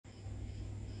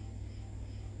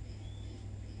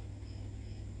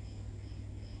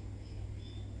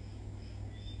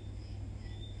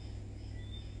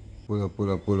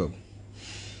pull up.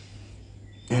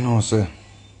 You know, say,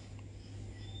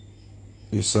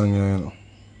 this song, you know,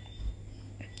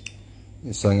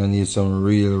 this song needs some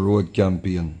real road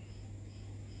campaign.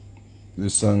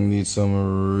 This song needs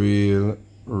some real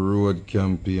road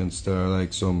campaign style,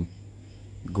 like some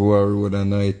go a road at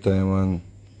night time and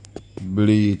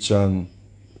bleach and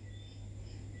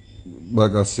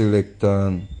bag of select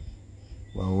and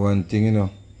but one thing, you know,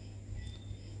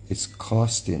 it's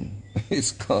costing.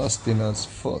 It's costing as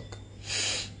fuck.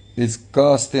 It's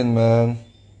costing, man.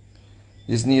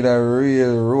 This need a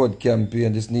real road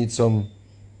campaign. This need some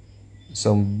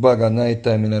bag of night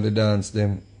time in the dance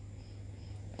them.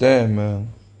 Damn,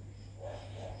 man.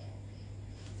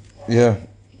 Yeah.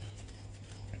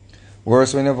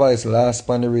 Worse when your voice last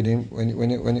on the rhythm.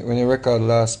 When you record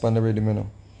last on the rhythm, you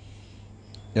know.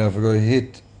 You have to go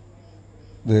hit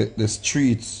the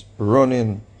streets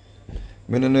running.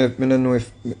 I don't know if you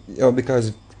know,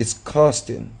 because it's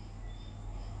costing.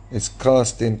 It's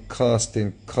costing. Trust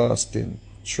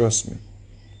me.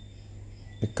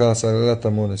 It costs a lot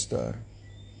of money, star.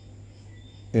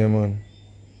 Yeah, man.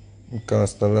 It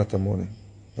costs a lot of money.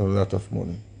 A lot of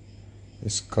money.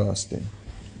 It's costing.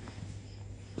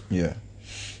 Yeah.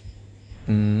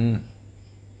 And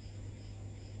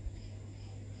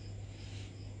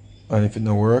if it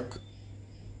don't work,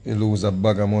 you lose a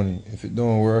bag of money. If it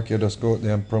don't work, you just go out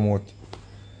there and promote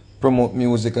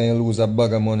music and you lose a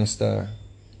bag of money, star.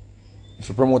 If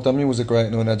you promote a music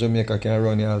right now in Jamaica, can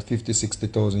run you all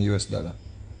 50,000-60,000 US dollar.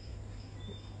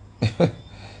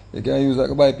 You can use that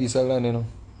to buy a piece of land, you know.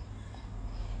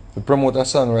 If you promote a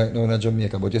song right now in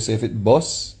Jamaica, but you say if it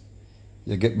busts,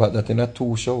 you get back that in a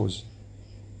 2 shows.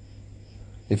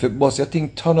 If it busts, your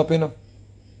thing turn up, you know.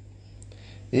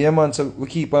 Yeah, man, so we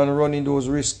keep on running those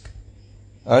risks.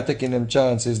 Or taking them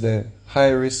chances, the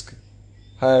high risk,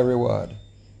 high reward.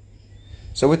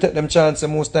 So we take them chances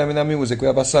most time in our music. We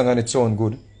have a song and it sound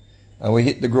good. And we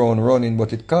hit the ground running,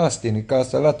 but it costs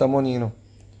a lot of money, you know.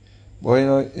 But you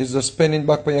know, it's just spending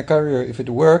back on your career. If it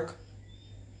work,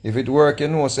 you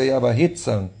know, say you have a hit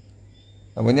song.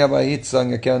 And when you have a hit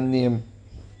song, you can name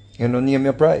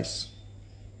your price.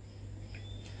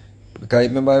 Because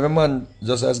remember, every man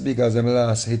just as big as them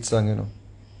last hit song, you know.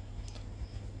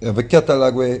 You have a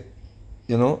catalog where,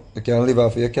 you know, you can live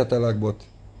off your catalog, but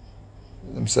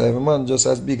them say every man just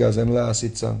as big as them last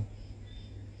hit song.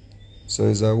 So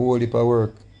it's a whole heap of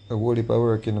work. You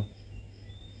know.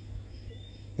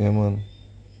 Yeah, man.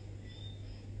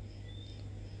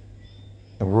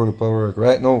 A whole heap of work.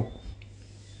 Right now,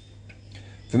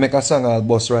 if you make a song all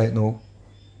bust right now,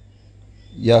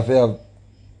 you have to have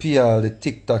PR, the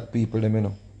TikTok people, them, you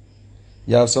know.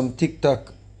 You have some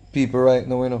TikTok people right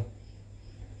now, you know.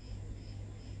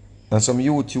 And some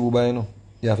YouTuber, you know.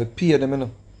 You have to pay them, you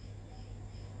know.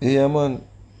 Yeah, man.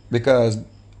 Because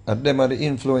them are the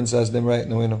influencers, them right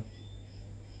now, you know.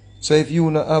 So if you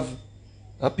not have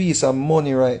a piece of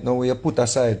money right now where you put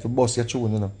aside to bust your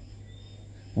tune, you know.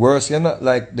 Worse, you're not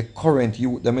like the current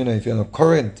youth, them, you know. If you're not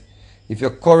current. If you're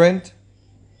current,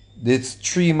 the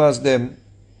streamers, them,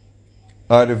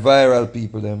 or the viral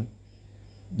people, them,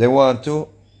 they want to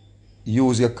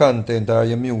use your content or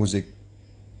your music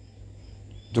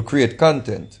to create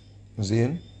content. You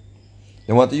see?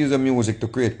 They want to use the music to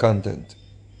create content.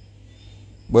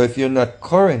 But if you're not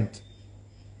current,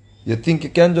 you think you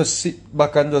can just sit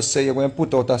back and just say you're going to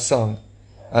put out a song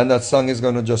and that song is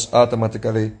going to just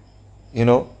automatically, you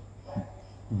know,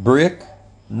 break?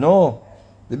 No.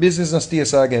 The business not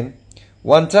stays again.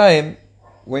 One time,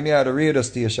 when you had a radio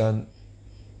station,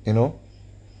 you know,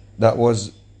 that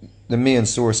was the main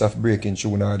source of breaking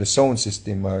tune, or the sound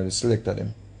system, or the selector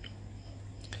them.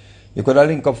 You could have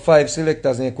link up 5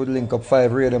 selectors and you could link up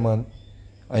 5 radio man,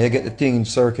 and you get the thing in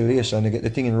circulation, you get the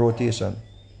thing in rotation.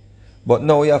 But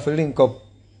now you have to link up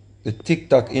the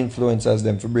TikTok influencers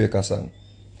them for break a song.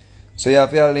 So you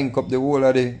have to link up the whole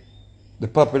of the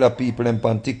popular people them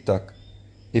on TikTok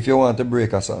if you want to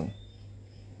break a song.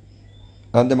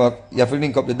 And you have to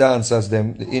link up the dancers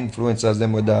them, the influencers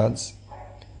them with dance.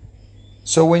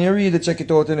 So when you really check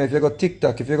it out, you know, if you got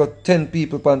TikTok, if you got 10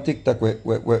 people on TikTok where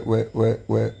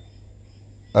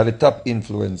are the top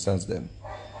influencers them.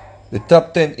 The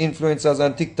top 10 influencers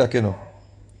on TikTok, you know.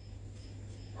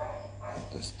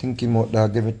 Just thinking about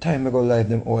that, every time I go live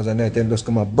them hours and night, them just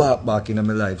come a back in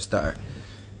my live star.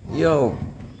 Yo.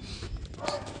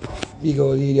 Big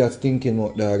old idiots thinking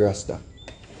about that, Rasta.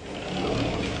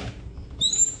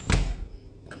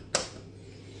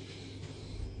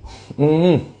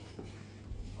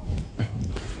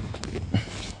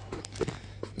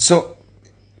 So,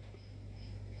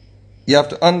 you have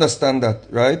to understand that,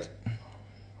 right?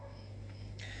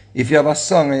 if you have a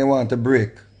song and you want to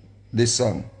break this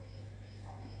song,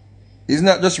 it's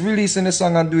not just releasing the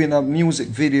song and doing a music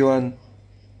video and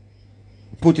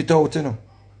put it out, you know.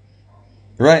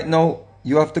 Right now,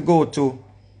 you have to go to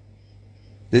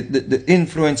the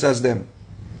influencers them.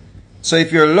 So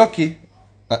if you're lucky,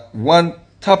 one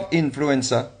top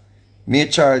influencer may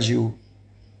charge you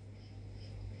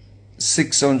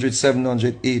 $600,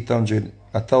 $700, $800,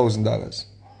 $1,000.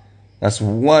 That's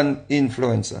one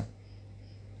influencer.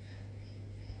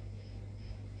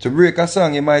 To break a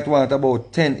song, you might want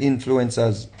about 10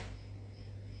 influencers,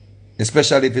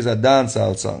 especially if it's a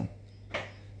dancehall song.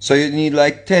 So you need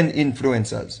like 10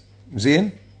 influencers.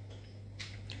 See?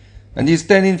 And these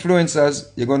 10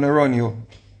 influencers, you're going to run you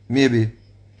maybe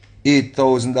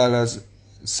 $8,000,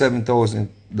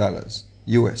 $7,000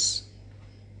 US.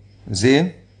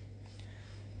 See?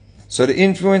 So the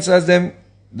influencers,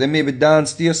 they maybe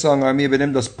dance to your song, or maybe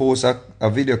them just post a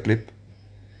video clip.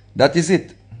 That is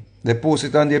it. They post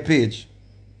it on their page.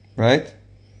 Right?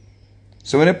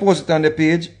 So when they post it on the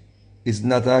page, it's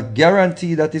not a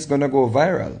guarantee that it's going to go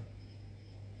viral.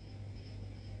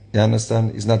 You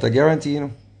understand? It's not a guarantee, you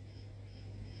know.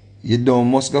 You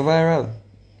don't must go viral.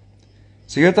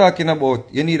 So you're talking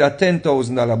about you need a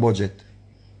 $10,000 budget.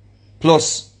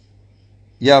 Plus,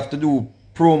 you have to do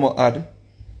promo ad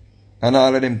and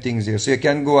all of them things here. So you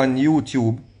can go on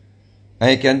YouTube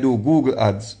and you can do Google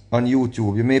ads on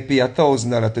YouTube. You may pay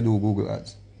 $1,000 to do Google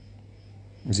ads.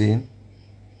 You see?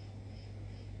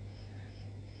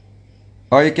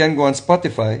 Or you can go on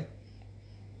Spotify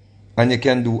and you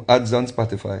can do ads on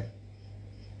Spotify.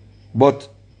 But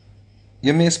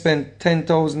you may spend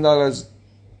 $10,000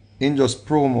 in just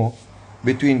promo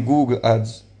between Google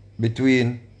ads,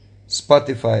 between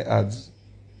Spotify ads,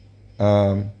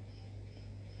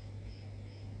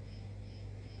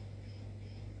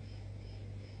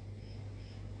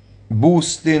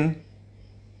 boosting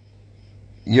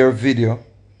your video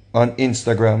on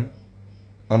Instagram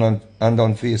and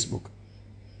on Facebook.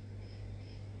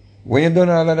 When you've done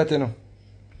all of that, you know,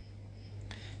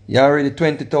 you're already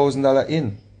 $20,000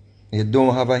 in. You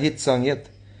don't have a hit song yet.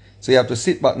 So you have to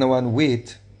sit back now and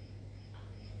wait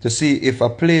to see if a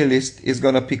playlist is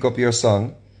going to pick up your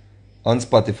song on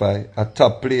Spotify, a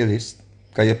top playlist,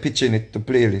 because you're pitching it to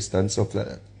playlist and stuff like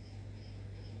that.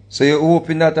 So you're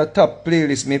hoping that a top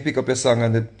playlist may pick up your song,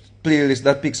 and the playlist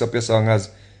that picks up your song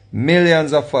has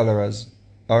millions of followers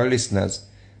or listeners.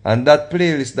 And that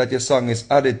playlist that your song is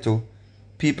added to,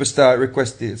 people start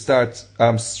requesting, start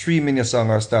streaming your song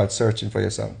or start searching for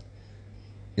your song.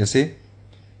 You see?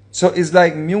 So it's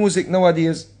like music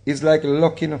nowadays is like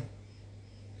luck, you know.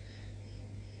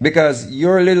 Because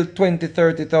your little $20,000,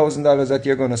 $30,000 that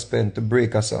you're going to spend to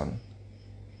break a song,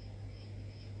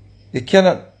 you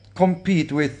cannot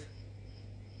compete with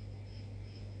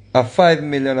a $5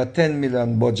 million, a $10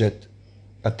 million budget,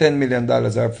 a $10 million or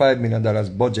 $5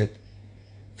 million budget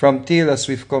from Taylor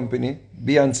Swift company,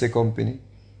 Beyonce company,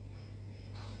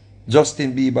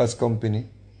 Justin Bieber's company,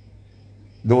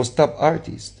 those top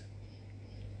artists.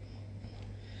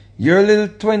 Your little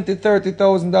 $20,000,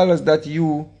 $30,000 that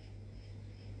you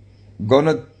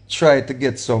gonna try to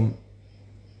get some,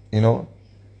 you know,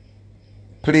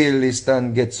 playlist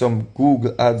and get some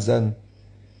Google ads and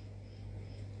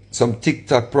some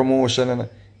TikTok promotion, and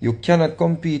you cannot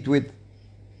compete with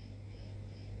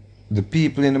the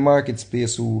people in the market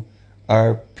space who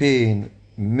are paying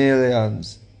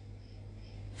millions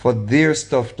for their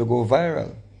stuff to go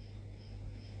viral.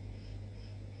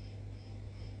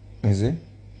 You see?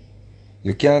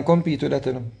 You can't compete with that,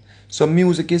 you know. So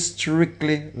music is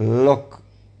strictly luck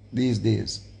these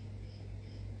days.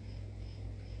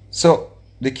 So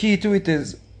the key to it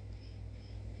is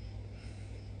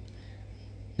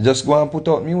just go and put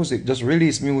out music. Just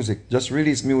release music. Just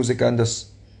release music and just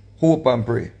hope and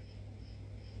pray.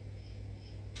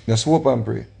 Just hope and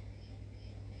pray.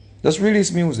 Just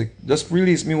release music. Just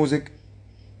release music.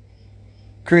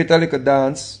 Create a little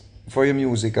dance for your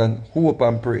music and hope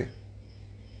and pray.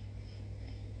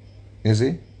 You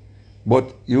see?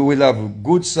 But you will have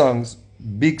good songs,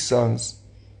 big songs,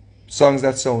 songs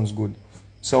that sound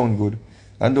good,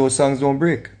 and those songs don't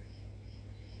break.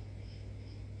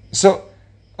 So,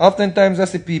 oftentimes I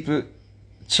see people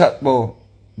chat about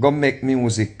go make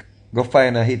music, go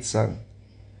find a hit song.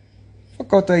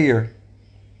 Fuck out of here.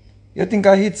 You think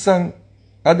a hit song,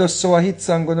 I just saw a hit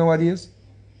song go nowadays?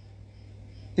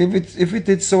 If it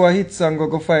is so a hit song,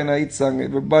 go find a hit song,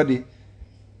 everybody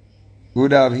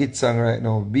would have hit song right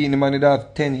now. Beenie Man would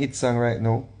have 10 hit song right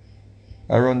now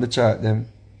around the chart them.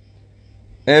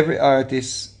 Every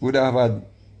artist would have had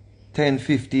 10,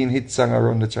 15 hit song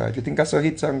around the chart. You think that's a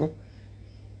hit song go?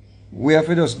 We have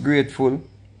to just grateful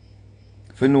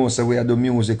for know so we do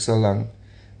music so long.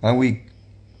 And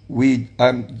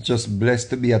I'm just blessed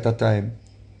to be at a time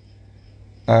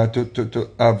to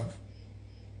have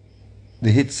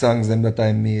the hit songs them that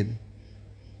I made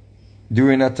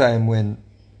during a time when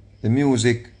the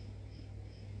music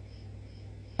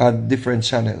had different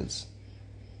channels.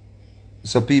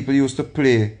 So people used to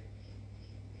play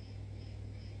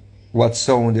what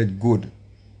sounded good.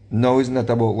 Now it's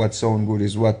not about what sound good,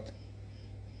 it's what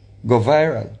go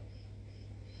viral.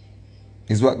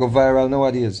 It's what go viral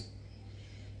nowadays.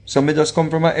 So me just come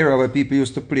from an era where people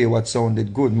used to play what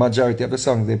sounded good. Majority of the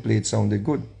songs they played sounded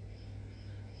good.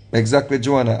 Exactly,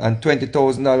 Joanna. And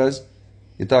 $20,000,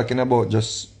 you're talking about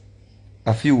just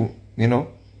a few,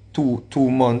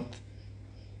 2 months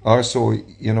or so,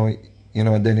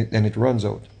 then it runs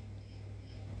out.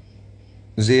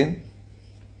 Zane?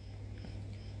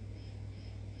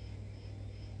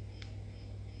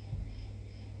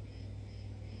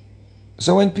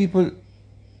 So when people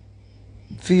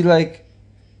feel like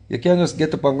you can just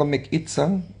get up and go make hit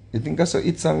song, you think that's a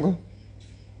hit song go?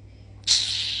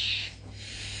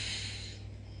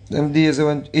 Them days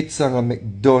when hit song I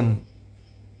make done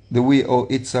the way how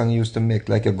hit song used to make,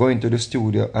 like you go into the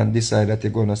studio and decide that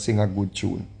you're gonna sing a good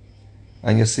tune.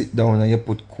 And you sit down and you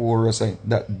put chorus and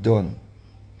that done.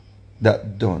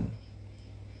 That done.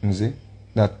 You see?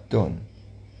 That done.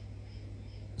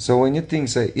 So when you think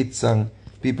say hit song,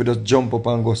 people just jump up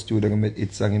and go studio and make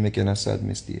hit song, you're making a sad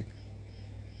mistake.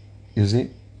 You see?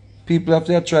 People have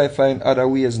to try find other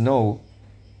ways now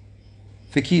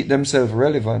to keep themselves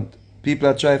relevant. People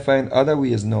are trying to find other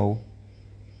ways now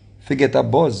to get a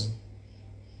buzz.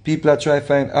 People are trying to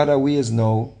find other ways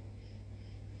now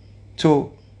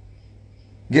to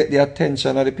get the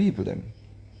attention of the people them.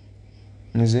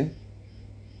 You see?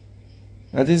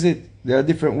 That is it. There are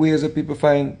different ways that people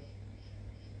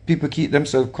keep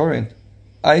themselves current.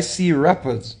 I see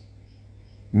rappers,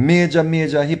 major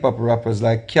hip-hop rappers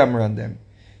like Cameron them.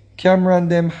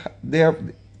 Cameron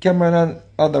and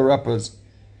other rappers,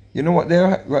 you know what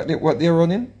they're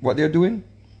running? What they're doing?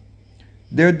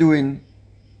 They're doing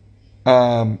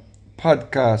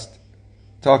podcast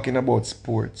talking about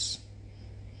sports.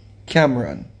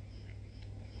 Cameron.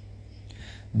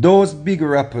 Those big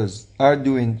rappers are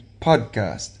doing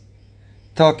podcast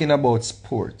talking about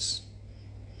sports.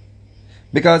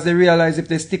 Because they realize if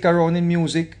they stick around in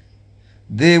music,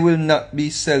 they will not be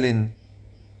selling,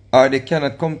 or they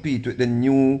cannot compete with the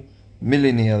new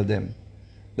millennial them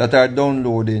that are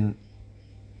downloading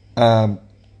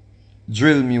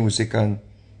drill music and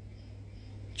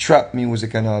trap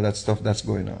music and all that stuff that's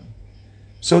going on.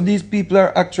 So these people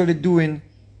are actually doing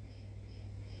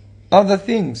other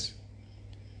things.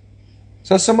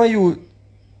 So some of you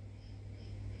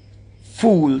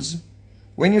fools,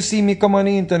 when you see me come on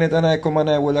the internet and I come and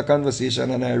I hold a conversation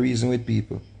and I reason with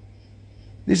people,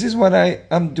 this is what I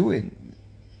am doing.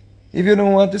 If you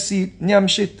don't want to see nyam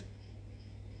shit,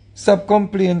 stop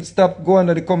complaining, stop going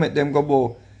to the comment them go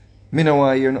bow. Me no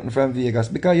want to hear nothing from Vegas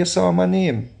because you saw my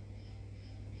name.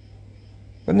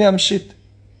 But nyam shit.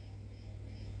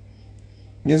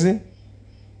 You see?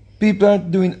 People are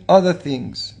doing other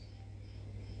things.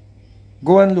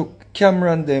 Go and look,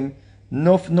 Cameron them,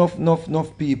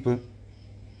 enough people.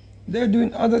 They're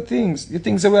doing other things. You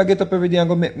think so I get up every day and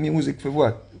go make music for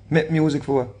what? Make music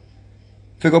for what?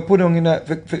 For go put on in a,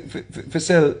 for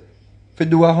sell, for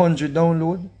do 100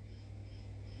 downloads,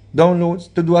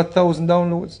 to do 1,000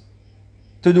 downloads,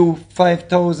 to do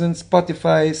 5,000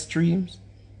 Spotify streams,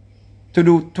 to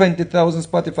do 20,000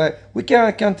 Spotify. We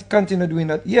can't continue doing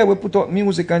that. Yeah, we put out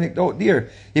music and it out there.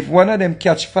 If one of them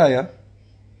catch fire,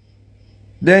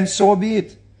 then so be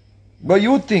it. But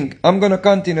you think I'm going to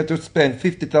continue to spend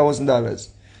 $50,000,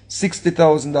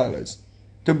 $60,000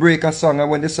 to break a song, and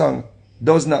when the song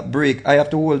does not break, I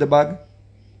have to hold the bag?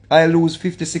 I lose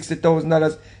 $50,000,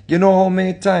 $60,000. You know how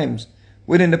many times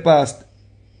within the past,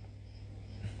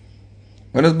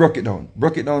 when I broke it down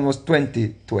was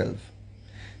 2012.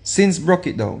 Since broke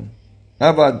it down,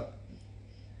 I've had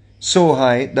So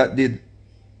High that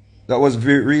was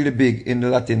really big in the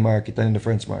Latin market and in the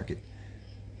French market.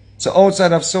 So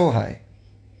outside of So High,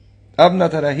 I've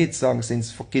not had a hit song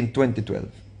since fucking 2012.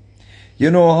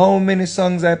 You know how many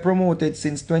songs I promoted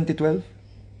since 2012?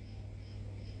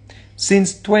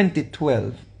 Since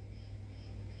 2012,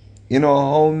 you know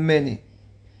how many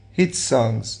hit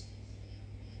songs,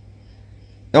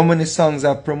 how many songs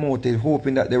I promoted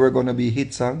hoping that they were going to be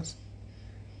hit songs?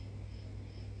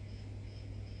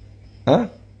 Huh?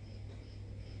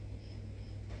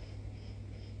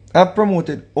 I've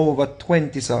promoted over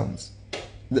 20 songs.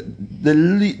 The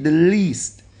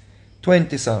least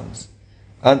 20 songs.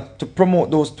 And to promote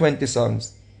those 20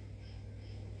 songs,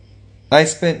 I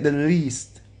spent the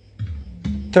least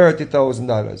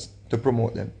 $30,000 to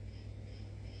promote them.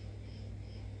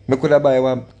 I could have buy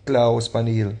one house pan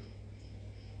the hill.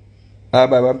 I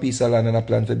buy one piece of land and I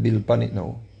plan to build pan it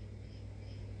now.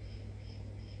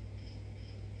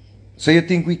 So you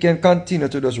think we can continue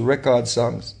to just record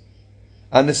songs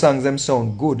and the songs them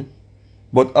sound good,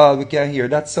 but all we can hear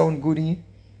that sound good, eh?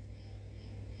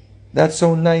 That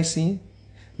sound nice, eh?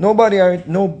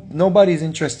 Nobody's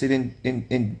interested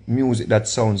in music that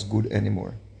sounds good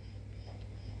anymore.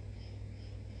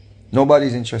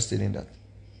 Nobody's interested in that.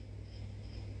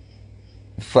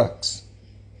 Facts.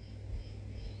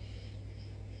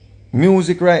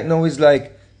 Music right now is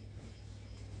like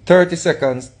 30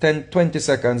 seconds, 10, 20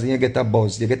 seconds, and you get a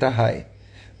buzz, you get a high.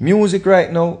 Music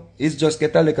right now is just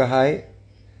get a little high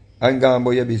and go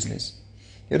about your business.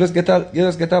 You just get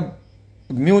a,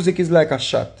 music is like a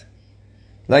shot.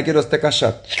 Like you just take a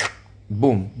shot,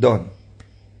 boom, done.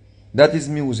 That is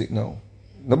music now.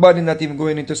 Nobody not even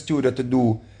going into studio to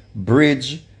do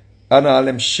bridge and all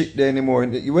them shit there anymore.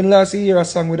 When last you hear a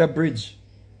song with a bridge?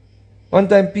 One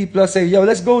time people are saying, yo,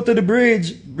 let's go to the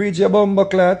bridge. Bridge your bumper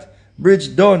clat.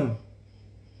 Bridge done.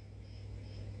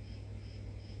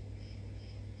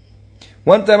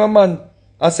 One time a man,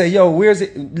 I say, yo, where's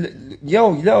it? Yo,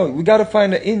 we gotta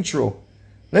find an intro.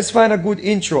 Let's find a good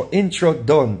intro. Intro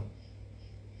done.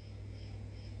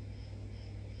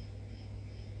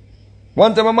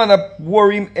 One time a man I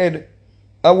worry him head,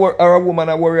 or a woman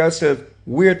I worry herself,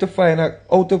 where to find a,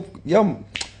 out of, yo,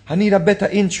 I need a better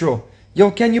intro. Yo,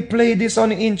 can you play this on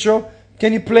the intro?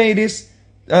 Can you play this?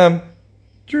 Yeah,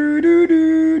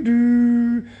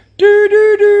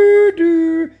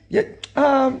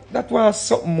 that was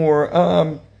something more.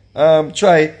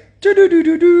 Try.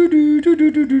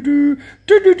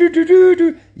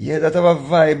 Yeah, that have a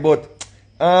vibe, but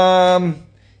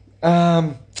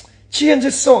change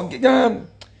the song.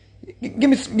 Give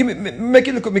me, make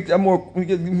it look a bit more.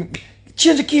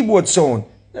 Change the keyboard sound.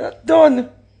 Done.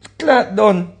 Clat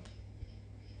done.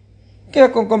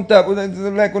 Can't come tap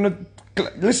like on a,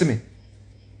 listen to me.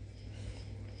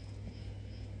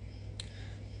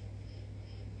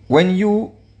 When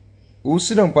you who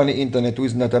sit down on the internet who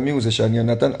is not a musician, you're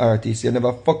not an artist, you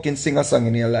never fucking sing a song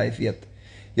in your life yet.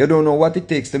 You don't know what it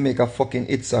takes to make a fucking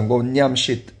hit song, go nyam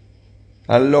shit.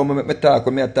 Allow me make me talk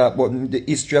when I talk about the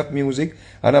history of music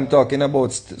and I'm talking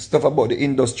about stuff about the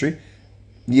industry.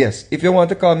 Yes, if you want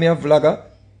to call me a vlogger,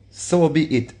 so be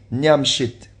it. Nyam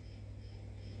shit.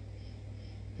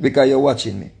 Because you're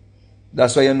watching me.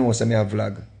 That's why you know I'm a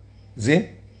vlog. See?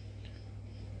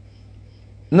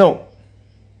 No.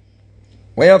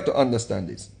 We have to understand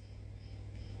this.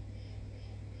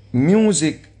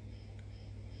 Music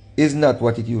is not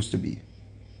what it used to be.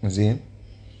 See?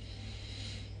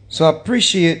 So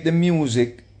appreciate the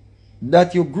music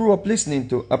that you grew up listening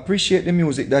to. Appreciate the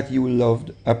music that you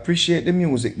loved. Appreciate the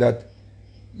music that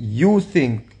you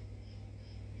think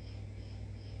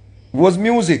was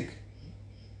music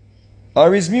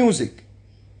or is music.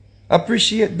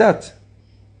 Appreciate that.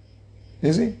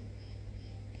 You see?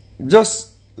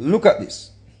 Just look at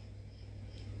this.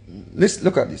 Let's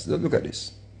look at this. Look at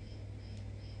this.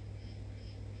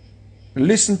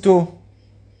 Listen to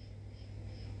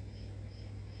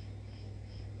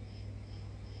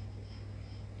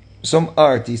some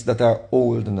artists that are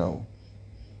old now.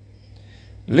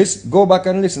 Let's go back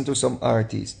and listen to some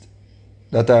artists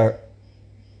that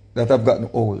have gotten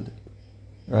old.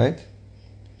 Right?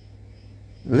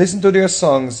 Listen to their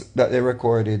songs that they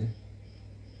recorded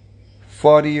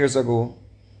 40 years ago,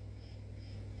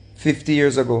 50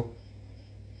 years ago,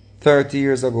 30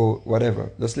 years ago,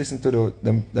 whatever. Just listen to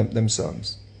them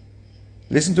songs.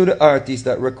 Listen to the artists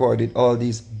that recorded all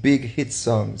these big hit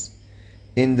songs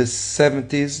in the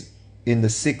 70s, in the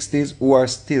 60s, who are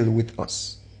still with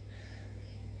us.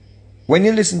 When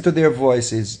you listen to their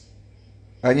voices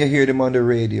and you hear them on the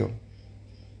radio,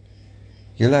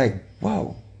 you're like,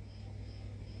 wow.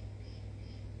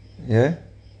 Yeah?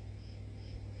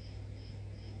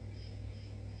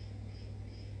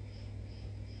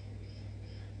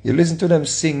 You listen to them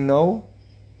sing now,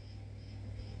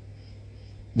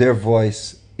 their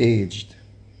voice aged.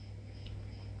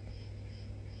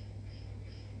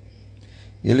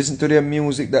 You listen to their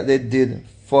music that they did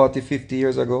 40, 50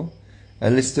 years ago,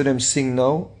 and listen to them sing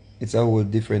now, it's a whole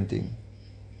different thing.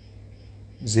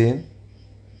 See?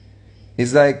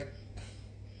 It's like,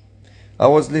 I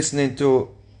was listening to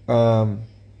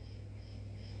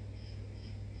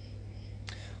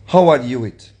Howard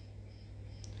Hewitt.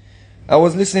 I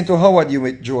was listening to Howard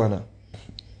Hewitt, Joanna.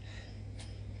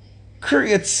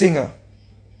 Great singer.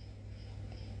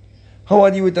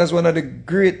 Howard Hewitt has one of the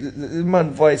great, the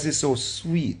man's voice is so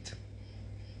sweet.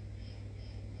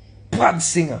 bad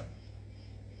singer.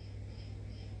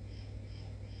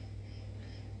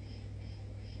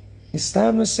 It's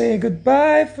time to say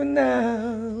goodbye for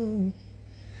now.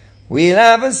 We'll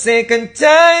have a second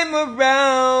time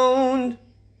around.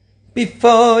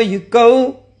 Before you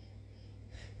go,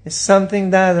 there's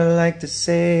something that I like to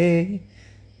say.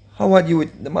 How are you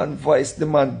with the man voice? The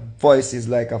man voice is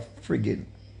like a friggin'.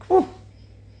 Whew.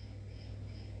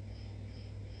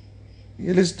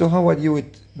 You listen to Howard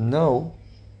Hewitt now,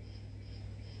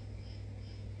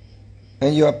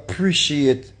 and you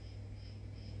appreciate,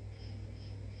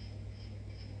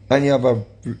 and you have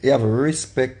a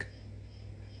respect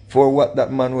for what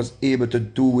that man was able to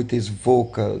do with his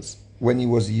vocals when he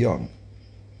was young.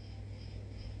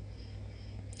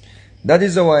 That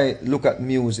is how I look at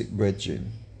music,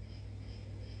 brethren.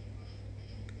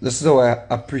 This is how I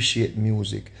appreciate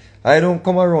music. I don't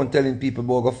come around telling people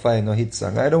about go find a hit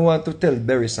song. I don't want to tell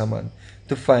Barry Salmon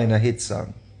to find a hit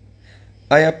song.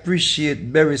 I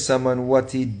appreciate Barry Salmon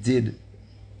what he did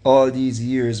all these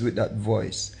years with that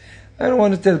voice. I don't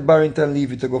want to tell Barrington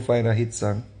Levy to go find a hit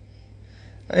song.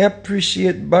 I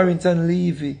appreciate Barrington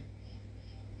Levy.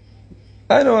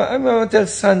 I'm not going to tell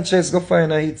Sanchez go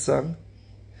find a hit song.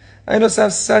 I just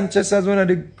have Sanchez as one of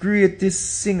the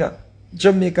greatest singers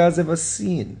Jamaica has ever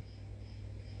seen.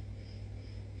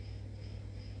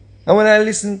 And when I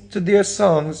listen to their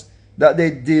songs that they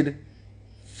did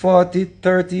 40,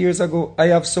 30 years ago, I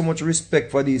have so much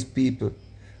respect for these people.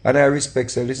 And I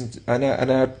respect, so listen to, and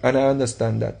I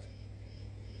understand that.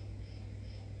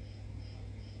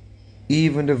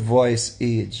 Even the voice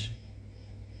age.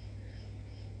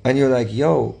 And you're like,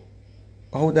 yo,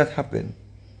 how that happened?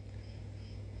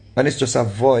 And it's just a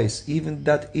voice, even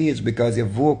that age, because your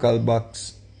vocal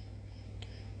box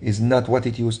is not what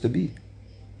it used to be.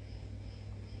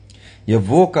 Your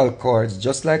vocal cords,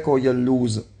 just like how you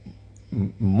lose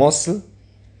muscle,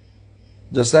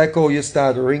 just like how you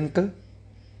start wrinkle,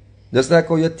 just like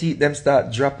how your teeth them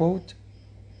start drop out,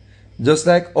 just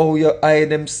like how your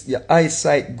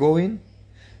eyesight going,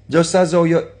 just as how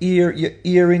your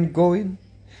hearing going,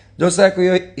 just like how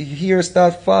your hair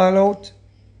start fall out.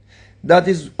 That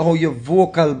is how your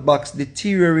vocal box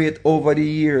deteriorate over the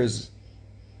years.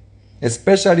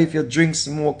 Especially if you drink,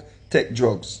 smoke, take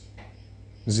drugs.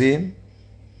 See?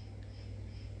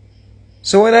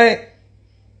 So when I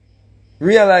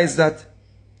realize that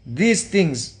these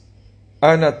things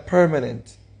are not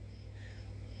permanent,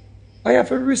 I have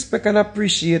to respect and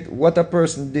appreciate what a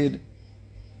person did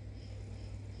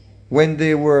when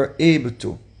they were able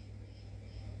to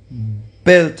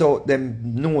belt out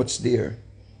them notes there.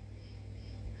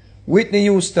 Whitney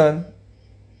Houston,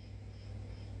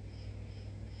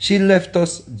 she left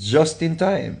us just in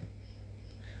time.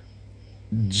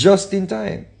 Just in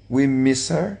time. We miss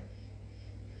her.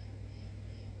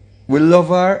 We love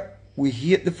her. We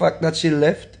hate the fact that she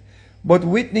left. But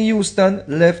Whitney Houston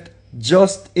left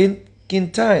just in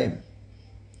time.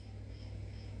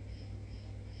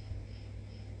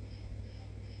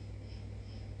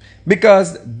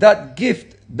 Because that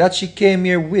gift that she came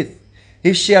here with,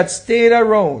 if she had stayed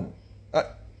around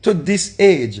to this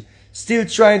age, still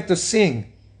trying to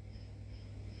sing,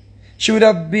 she would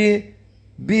have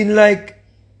been like,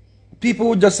 people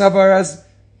would just have her as,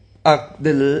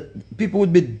 people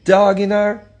would be dogging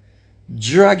her,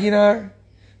 dragging her.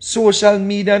 Social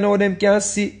media now, them can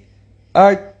see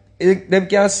her, them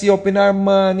can see up in her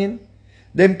morning,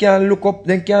 them can look up,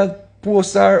 them can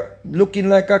post her looking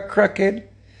like a crackhead,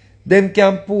 them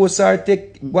can post her,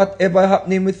 take whatever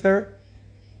happening with her.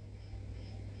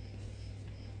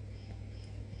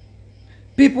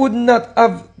 People would not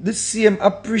have the same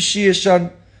appreciation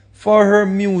for her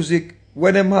music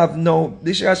when them have now.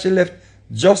 This year she left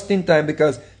just in time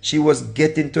because she was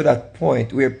getting to that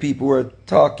point where people were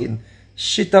talking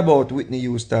shit about Whitney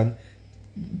Houston.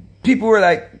 People were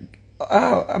like,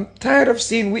 oh, I'm tired of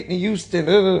seeing Whitney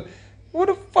Houston. What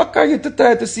the fuck are you too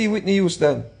tired to see Whitney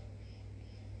Houston?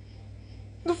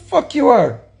 The fuck you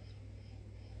are?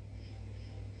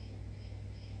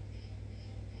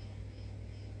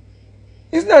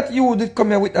 It's not you that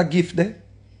come here with a gift there.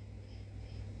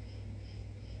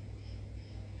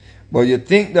 But you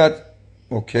think that,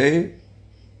 okay,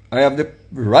 I have the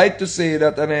right to say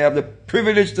that, and I have the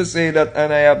privilege to say that,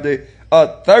 and I have the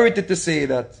authority to say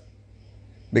that.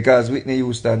 Because Whitney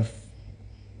Houston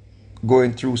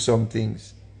going through some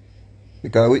things.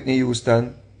 Because Whitney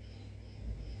Houston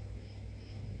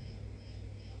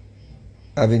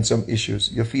having some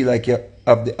issues. You feel like you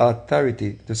have the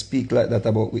authority to speak like that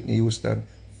about Whitney Houston.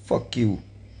 Fuck you.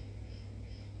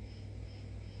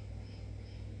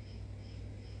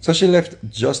 So she left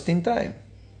just in time.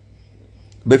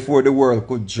 Before the world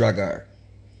could drag her.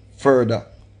 further.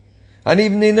 And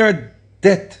even in her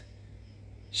death,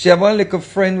 she have one little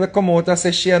friend who come out and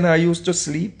say she and her used to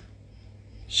sleep.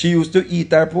 She used to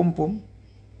eat her pum pum.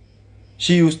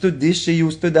 She used to this, she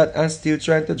used to that, and still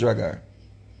trying to drag her.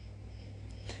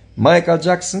 Michael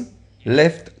Jackson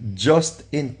left just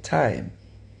in time.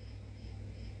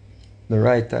 The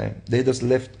right time. They just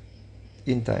left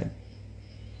in time.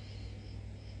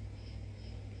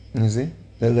 You see?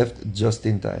 They left just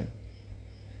in time.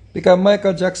 Because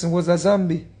Michael Jackson was a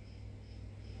zombie.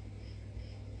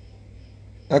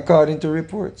 According to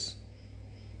reports.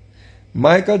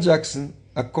 Michael Jackson,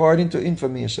 according to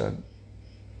information,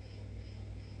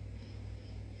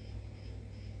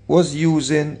 was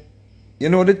using, you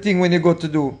know the thing when you go to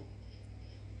do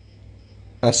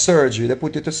a surgery, they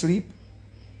put you to sleep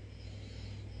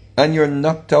and you're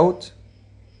knocked out.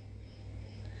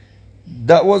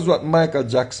 That was what Michael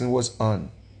Jackson was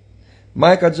on.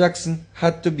 Michael Jackson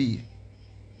had to be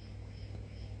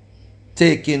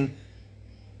taking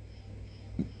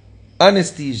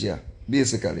anesthesia,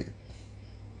 basically.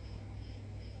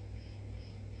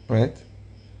 Right?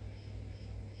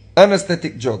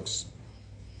 Anesthetic drugs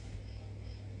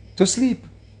to sleep.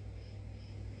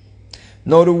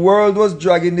 Now the world was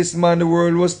dragging this man, the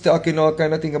world was talking all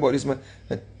kind of thing about this man.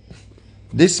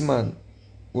 This man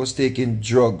was taking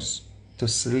drugs to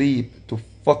sleep, to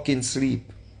fucking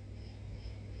sleep.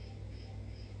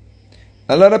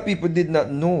 A lot of people did not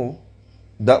know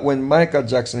that when Michael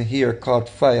Jackson hair caught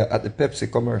fire at the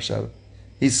Pepsi commercial,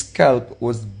 his scalp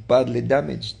was badly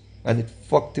damaged and it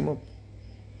fucked him up.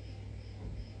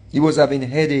 He was having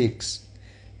headaches.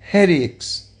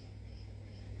 Headaches.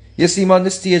 You see him on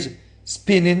the stage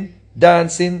spinning,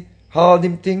 dancing, all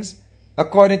them things.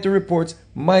 According to reports,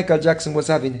 Michael Jackson was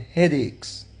having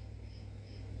headaches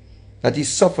that he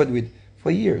suffered with for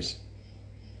years.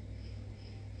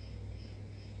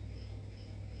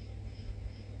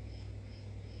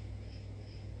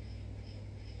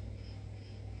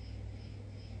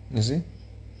 You see?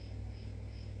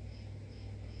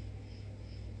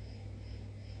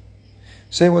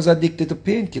 So he was addicted to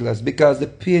painkillers because the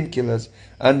painkillers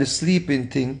and the sleeping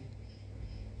thing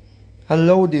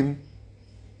allowed him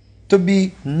to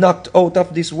be knocked out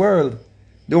of this world.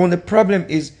 The only problem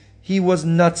is he was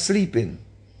not sleeping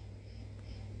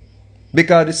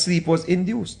because the sleep was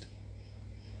induced.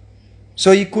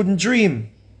 So he couldn't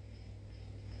dream.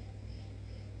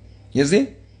 You see?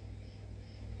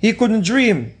 He couldn't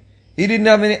dream. He didn't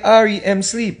have any REM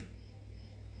sleep.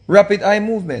 Rapid eye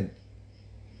movement.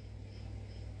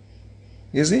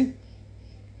 You see?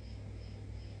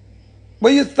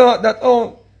 But you thought that,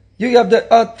 oh, you have the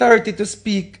authority to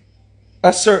speak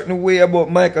a certain way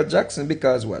about Michael Jackson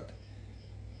because what?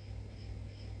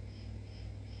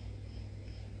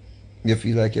 You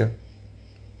feel like you're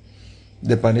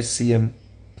on the same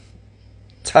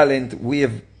talent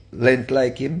wavelength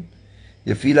like him.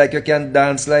 You feel like you can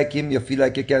dance like him. You feel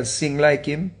like you can sing like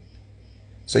him.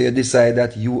 So you decide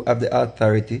that you have the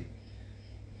authority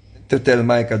to tell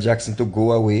Michael Jackson to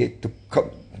go away, to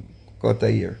cut a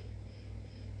ear.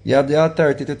 You have the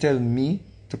authority to tell me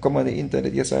to come on the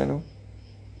internet, yes or no?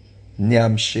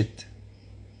 Damn shit.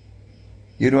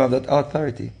 You don't have that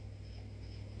authority.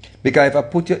 Because if I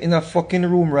put you in a fucking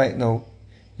room right now,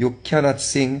 you cannot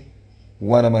sing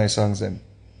one of my songs then.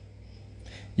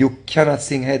 You cannot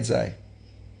sing Heads High.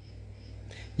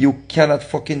 You cannot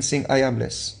fucking sing I Am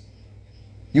Blessed.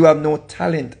 You have no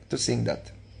talent to sing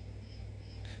that.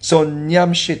 So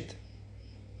nyam shit.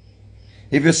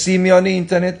 If you see me on the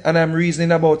internet and I'm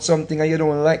reasoning about something and you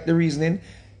don't like the reasoning,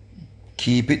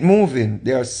 keep it moving.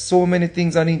 There are so many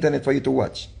things on the internet for you to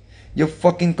watch. You're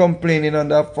fucking complaining on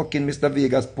that fucking Mr.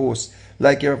 Vegas post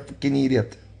like you're a fucking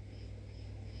idiot.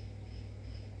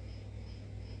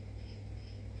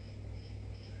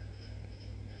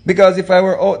 Because if I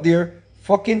were out there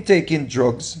fucking taking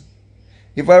drugs,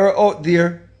 if I were out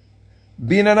there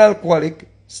being an alcoholic,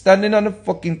 standing on the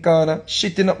fucking corner,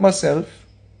 shitting up myself,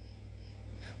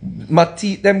 my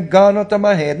teeth them gone out of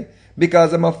my head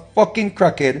because I'm a fucking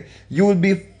crackhead, you will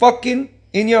be fucking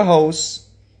in your house,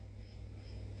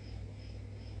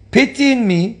 pitying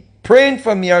me, praying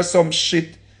for me or some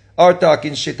shit, or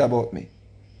talking shit about me.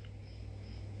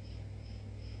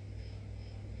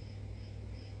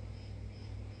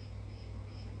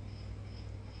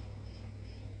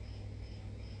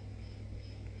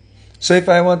 So if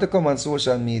I want to come on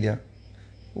social media,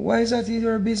 why is that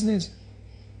your business?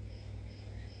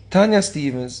 Tanya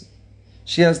Stephens,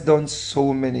 she has done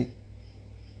so many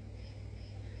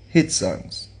hit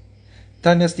songs.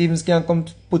 Tanya Stephens can come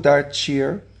put her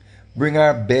chair, bring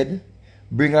her bed,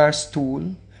 bring her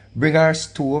stool, bring her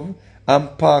stove,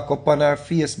 and park up on her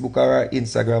Facebook or her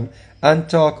Instagram and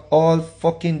talk all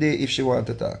fucking day if she want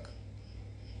to talk.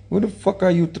 Who the fuck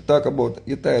are you to talk about?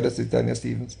 You tired of Tanya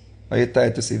Stephens? Are you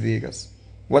tired to see Vegas?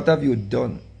 What have you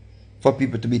done for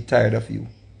people to be tired of you?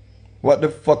 What the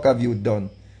fuck have you done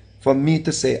for me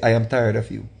to say I am tired of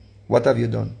you? What have you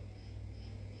done?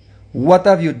 What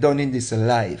have you done in this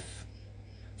life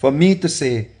for me to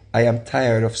say I am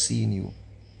tired of seeing you?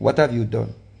 What have you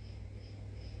done?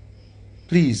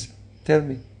 Please tell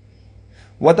me.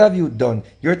 What have you done?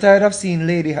 You're tired of seeing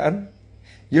Lady Anne?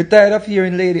 You're tired of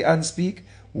hearing Lady Anne speak?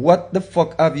 What the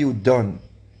fuck have you done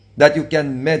that you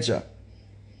can measure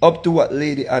up to what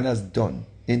Lady Anne has done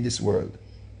in this world?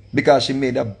 Because she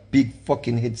made a big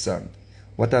fucking hit song.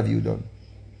 What have you done?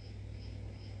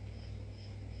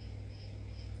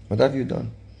 What have you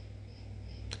done?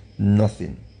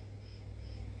 Nothing.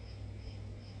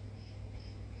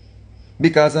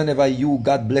 Because whenever you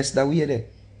got blessed that way there,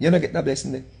 you don't get that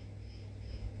blessing there.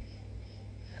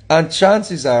 And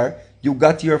chances are, you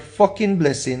got your fucking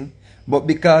blessing, but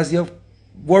because you're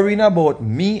worrying about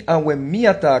me and when me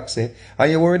attack say,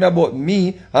 and you're worrying about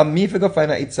me and me if you go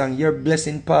find a hit song, your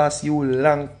blessing pass you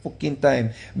long fucking time.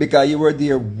 Because you were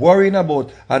there worrying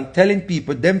about and telling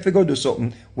people them to go do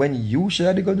something when you should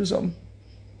have to go do something.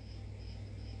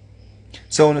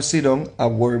 So when you sit down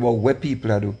and worry about what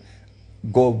people are do,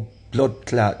 go blood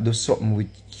clot, do something with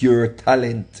your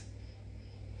talent.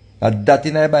 And that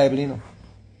in the Bible, you know.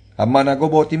 A man a go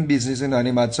about in business, you know, and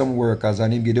him had some workers,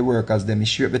 and him give the workers them, he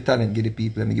shape the talent, give the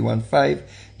people, and give one 5,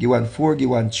 give one 4, give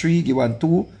one 3, give one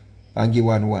 2, and give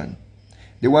one 1.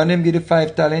 The one them give the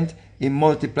 5 talent, he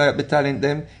multiply up the talent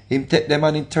them, him take them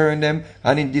and him turn them,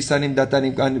 and him this and him that,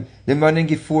 and the man him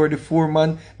give 4, the 4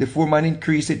 man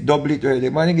increase it, double it,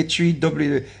 the man him give 3, double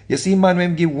it. You see man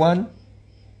when him give 1,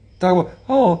 talk about,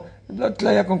 oh, blood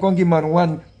clot can give man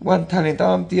one talent,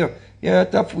 I'm here. Yeah,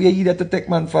 tough way you to take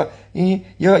man for. You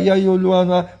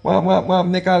want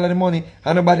make all of the money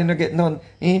and nobody no get none.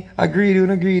 Agree,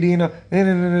 you know.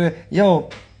 Yo.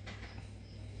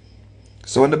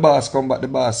 So when the boss come back, the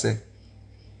boss say,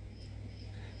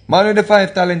 man with the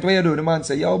 5 talent, what you do? The man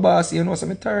say, yo boss, you know, so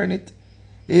me turn it.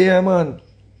 Yeah man.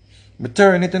 Me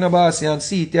turn it in the boss and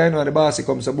see it, you know, the boss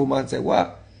comes to boom and say,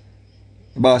 what?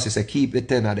 The boss say, keep the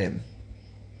 10 of them.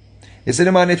 You see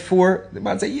the man at 4, the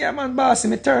man say, yeah man, boss,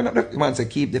 me turn up. The man say,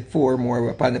 keep the 4 more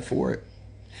upon the 4.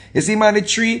 You see man at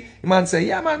 3, the man say,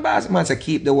 yeah man, boss. The man say,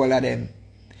 keep the whole of them.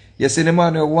 You see the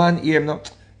man at 1 here, no,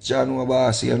 John,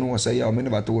 boss, you know, say, yo, me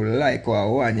never told like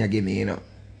one you give me, you know.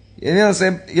 You know,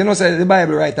 say the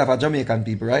Bible right off of Jamaican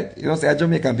people, right? You know, say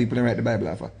Jamaican people write the Bible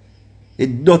off of.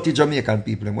 It dirty Jamaican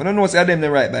people. We don't know, say them they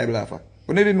write Bible off of.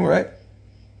 We didn't know, right?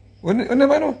 We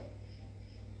never know.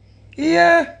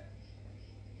 Yeah.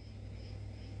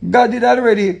 God did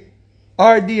already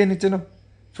ordain it, you know,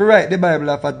 to write the Bible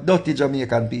off of dirty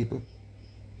Jamaican people.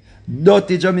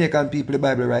 Dirty Jamaican people, the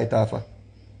Bible write off of.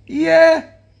 Yeah.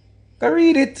 Go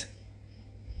read it.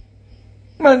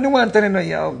 Man, the one telling you,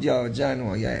 yo,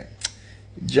 John, yeah.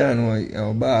 John,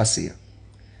 yo, bossy.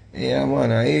 Yeah,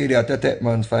 man, I hear that take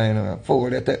man for, you know, 4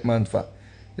 they take man for.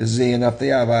 You see, after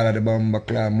you have all of the bomb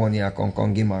clan money, I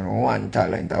come give man 1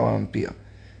 talent, I 1 pay.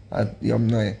 You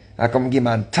know, I come give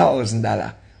man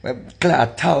 $1,000. Well,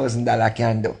 $1,000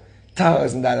 can do.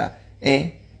 $1,000.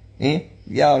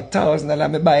 Yo,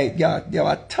 $1,000 me buy it. Yo,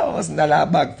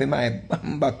 $1,000 bag for my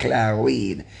buckler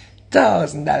weed.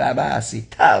 $1,000 bossy.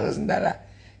 $1,000.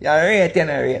 You rate in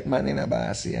a rate, man, in a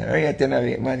bossy. Rate in a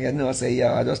rate, man. You know, say,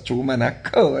 yo, I just true, man, a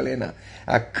cool, you know.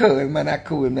 A cool, man, a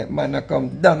cool. Make man a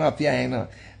come down up here, you know.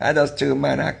 I just true,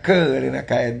 man, a cool, you know,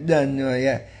 because you don't know,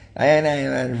 yeah. I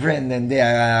and my friend and they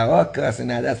are workers, you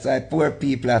know, that's why poor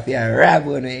people are here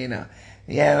robbing, you know.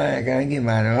 Yeah, man, I can give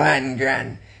man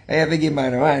 $1,000. I have to give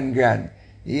man $1,000.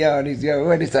 Yo,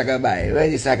 where this I can buy? Where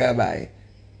this I can buy?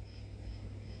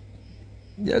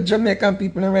 Yeah, Jamaican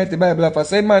people don't write the Bible off. I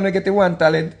say, man, you get the 1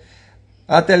 talent.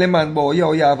 I tell the man, boy,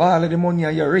 yo, you have all of the money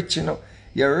and you're rich, you know.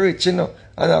 You're rich, you know.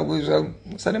 And I go,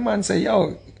 so the man say,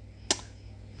 yo,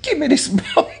 give me this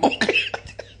bumbo.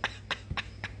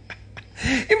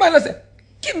 The man say,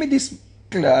 give me this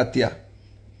cloth here.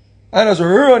 And I just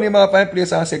run him off my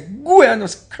place and I say, go and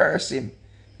just curse him.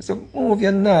 I say, move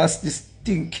your nasty,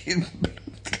 stinking blood.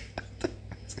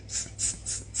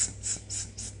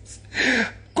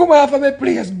 Come off of my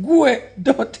place, go,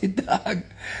 dirty dog.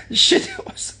 Shit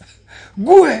was.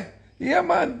 Go. Yeah,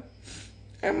 man.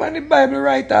 Yeah, man, the Bible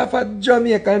right off of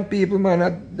Jamaican people,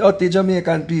 man. Dirty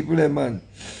Jamaican people, man.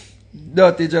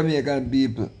 Dirty Jamaican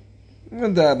people.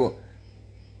 What about?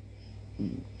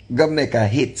 Go make a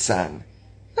hit song.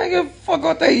 Like, you fuck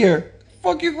out of here.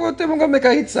 Fuck you, go tell me go make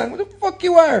a hit song. What the fuck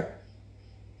you are?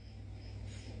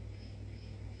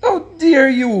 dare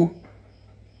you?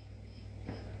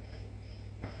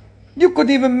 You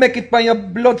couldn't even make it by your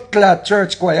blood clot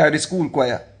church choir, the school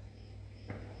choir.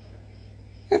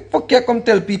 The fuck you come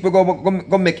tell people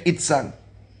go make it song?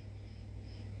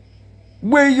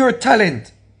 Where's your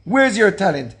talent? Where's your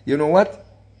talent? You know what?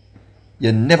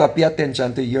 You never pay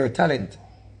attention to your talent.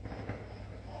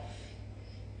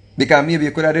 Because maybe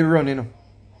you could have run, you know.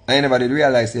 I never did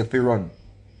realize if you run.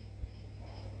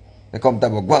 They come to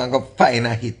go and go find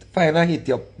a hit. Find a hit,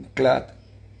 your clot.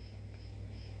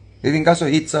 You think that's a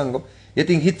hit song? You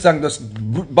think hit song just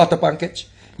butter pancake?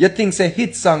 You think say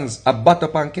hit songs are butter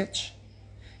pancake?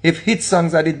 If hit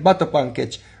songs are the butter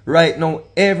pancake, right now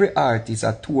every artist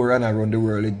a tour and around the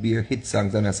world it be hit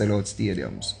songs and a sell out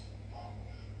stadiums.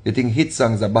 You think hit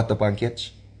songs are butter pancake?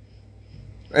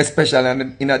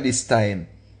 Especially in this time.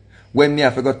 When me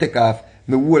have to go take off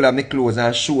my whole of my clothes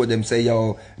and show them say,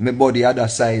 yo, my body other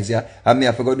size, yeah. And me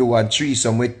have to go do one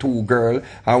threesome with 2 girls.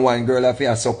 And one girl have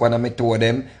to suck one of my toe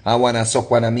them. And one have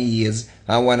suck one of my ears.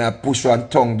 And one have push one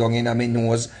tongue down in my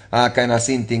nose. And kind of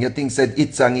same thing. You think said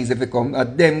hit song is if it come.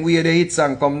 At them where the hit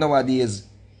song come nowadays.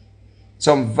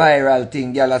 Some viral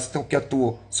thing. Y'all suck your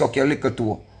toe. Suck your little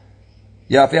toe.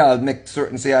 You have to make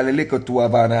certain say all the little toe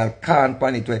have an all can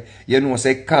pan it where you know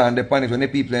say can the pan it when the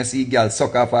people see girl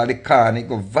suck off all the can it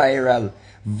go viral.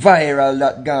 Viral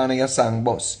that gone on your song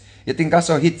boss. You think that's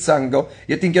a hit song though?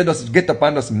 You think you just get up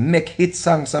and just make hit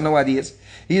songs nowadays?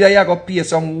 Either you go pay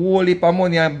some whole heap of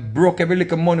money and broke every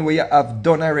little money where you have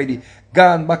done already.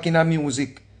 Gone back in the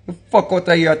music. You fuck out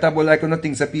of here table like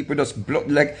nothing so people just block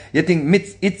like you think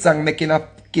hit song making a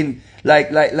fucking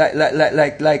like I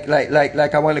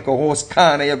want like a horse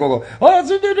can and you go oh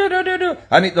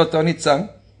and it not on hit song.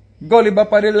 Gully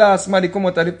Bapa the last man, they come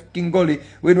out of the fucking gully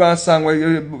with one song where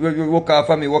you walk off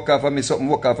of me, something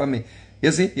walk off of me.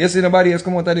 You see nobody else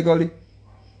come out of the gully.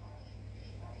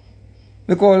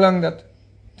 Look how long that.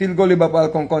 Till Gully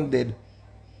Bapa come dead.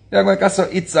 You're going to cast a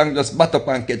hit song just butter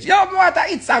pancake. Yo, what a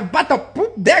hit song, butter,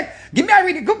 put there. Give me a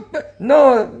really good.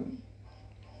 No.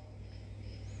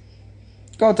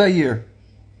 Go out of here.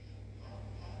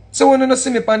 So when you see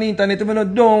me on the internet, when you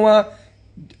don't want.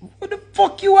 What the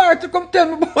fuck you are to come tell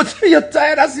me about you're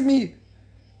tired of me?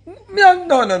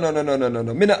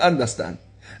 No. Me not understand.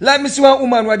 Like me see one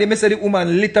woman where they say the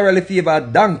woman literally favor a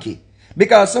donkey.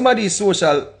 Because some of these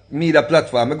social media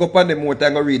platform, I go upon them more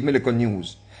time and read me little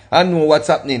news. And know what's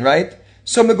happening, right?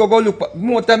 So me go look,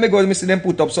 more time me see them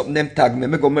put up something, them tag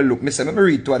me go look, me say, me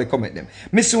read to what they comment them.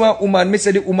 Me see one woman, me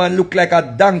say the woman look like a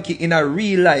donkey in a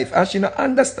real life. And she not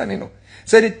understand, you know.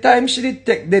 So the time she did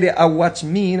take there, I watch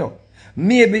me, you know.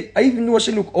 Maybe, I even know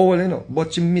she look old, you know,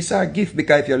 but she miss her gift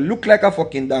because if you look like a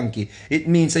fucking donkey, it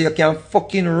means that you can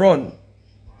fucking run.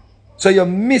 So you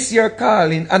miss your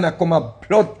calling and I come a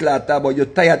blood clot about you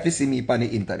tired to see me on the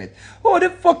internet. How the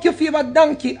fuck you favor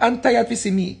donkey and tired to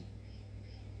see me?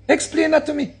 Explain that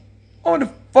to me. How the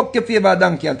fuck you favor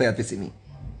donkey and tired to see me?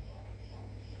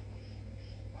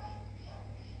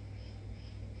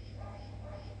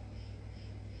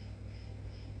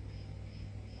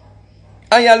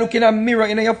 And you're looking in a mirror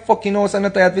in your fucking house and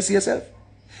not tired to see yourself.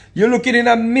 You're looking in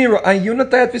a mirror and you're not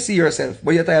tired to see yourself,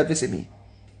 but you're tired to see me.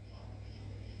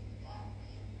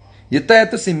 You're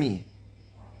tired to see me,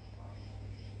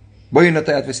 but you're not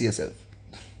tired to see yourself.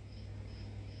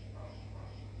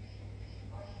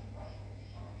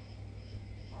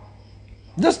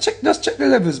 Just check the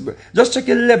levels, bro. Just check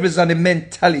your levels and the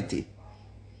mentality.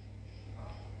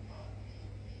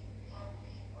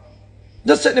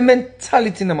 Just check the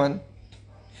mentality, no, man.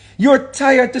 You're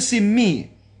tired to see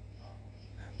me.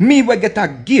 Me will get a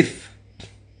gift.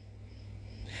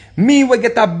 Me will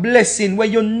get a blessing where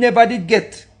you never did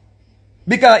get.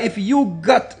 Because if you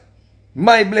got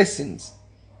my blessings,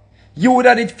 you would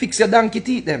have did fix your donkey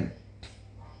teeth them.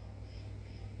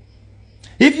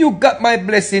 If you got my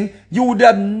blessing, you would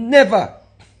have never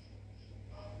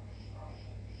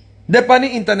dep on the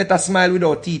internet a smile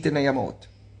without teeth in your mouth.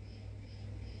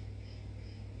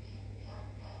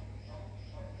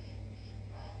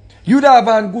 You'd have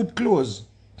on good clothes.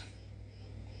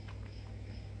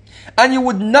 And you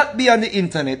would not be on the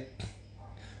internet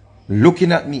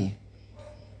looking at me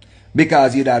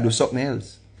because you'd have do something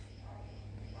else.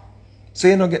 So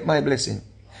you don't get my blessing.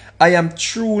 I am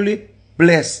truly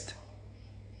blessed.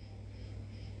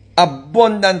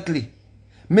 Abundantly.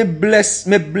 Me bless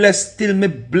till me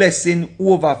blessing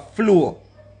overflow.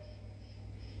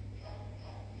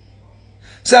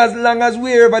 So as long as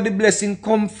wherever the blessing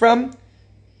come from,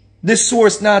 the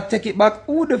source now take it back.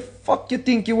 Who the fuck you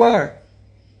think you are?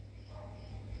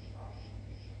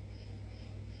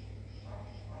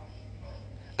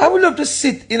 I would love to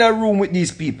sit in a room with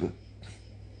these people.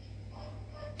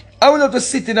 I would love to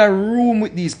sit in a room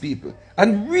with these people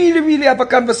and really, really have a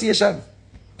conversation.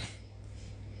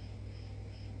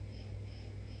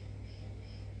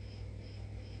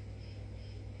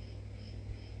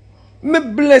 Me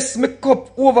bless, me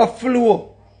cup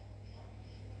overflow.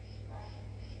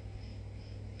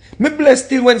 Me bless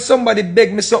till when somebody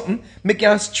beg me something, me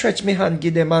can stretch me hand,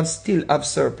 give them and still have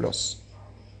surplus.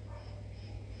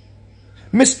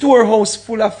 Me storehouse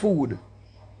full of food.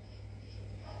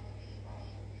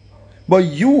 But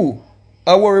you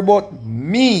are worried about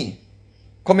me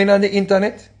coming on the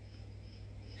internet.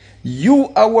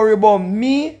 You are worried about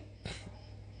me.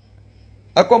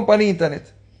 I come on the internet.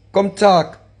 Come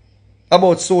talk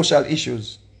about social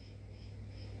issues.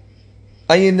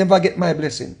 And you never get my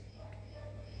blessing.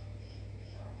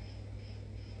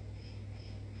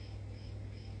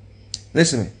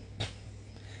 Listen to me.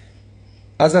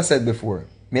 As I said before,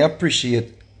 me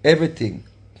appreciate everything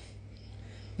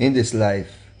in this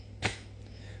life.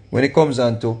 When it comes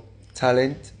down to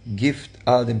talent, gift,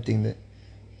 all them things there.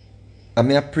 I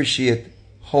may appreciate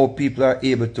how people are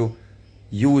able to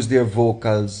use their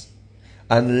vocals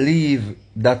and leave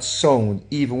that sound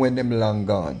even when them long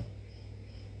gone.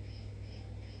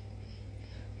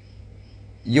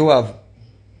 You have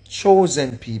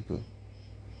chosen people.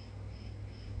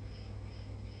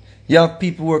 You have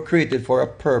people who are created for a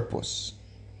purpose.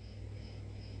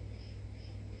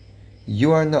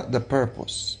 You are not the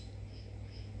purpose.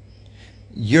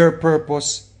 Your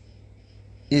purpose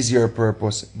is your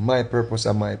purpose. My purpose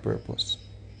is my purpose.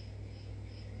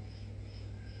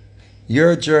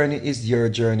 Your journey is your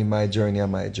journey. My journey is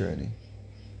my journey.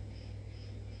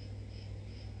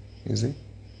 You see?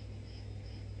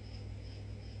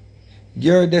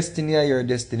 Your destiny is your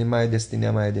destiny. My destiny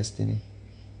is my destiny.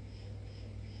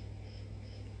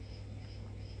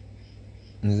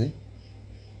 You see?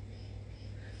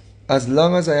 As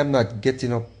long as I am not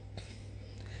getting up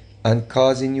and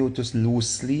causing you to lose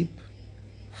sleep,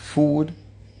 food,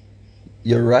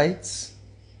 your rights,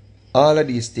 all of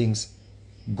these things,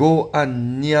 go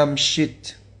and nyam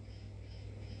shit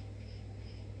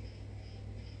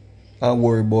and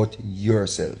worry about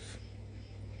yourself.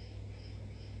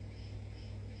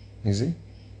 You see?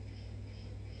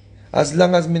 As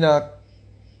long as me not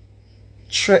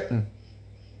threaten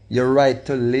your right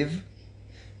to live,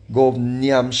 go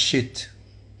nyam shit.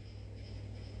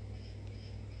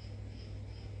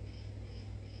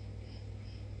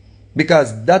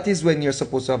 Because that is when you're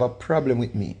supposed to have a problem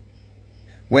with me.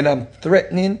 When I'm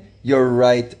threatening your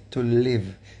right to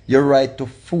live, your right to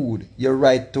food, your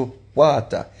right to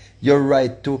water, your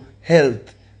right to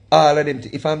health, all of them.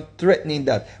 If I'm threatening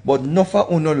that, but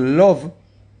nofa uno love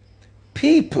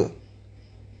people,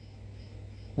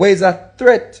 where is a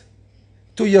threat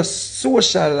to your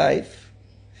social life,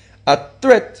 a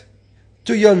threat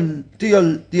to your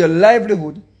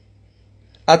livelihood,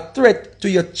 a threat to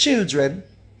your children.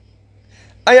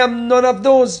 I am none of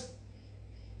those.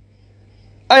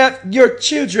 Your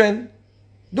children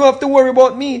don't have to worry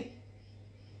about me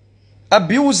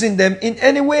abusing them in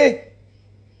any way.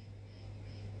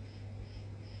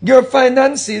 Your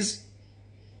finances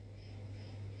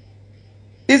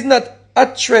is not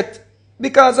a threat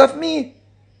because of me.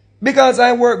 Because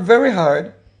I work very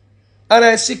hard and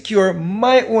I secure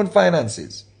my own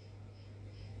finances.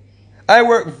 I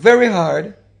work very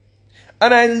hard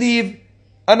and I leave,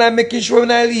 and I'm making sure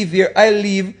when I leave here, I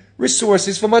leave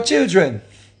resources for my children.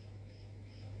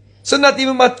 So not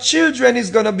even my children is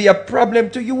going to be a problem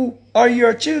to you or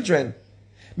your children.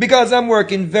 Because I'm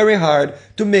working very hard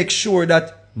to make sure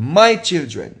that my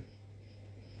children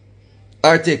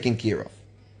are taken care of.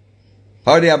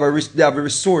 Or they have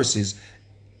resources.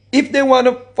 If they want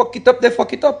to fuck it up, they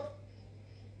fuck it up.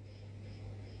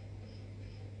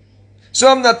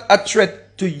 So I'm not a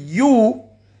threat to you,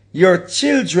 your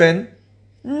children,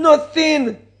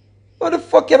 nothing. What the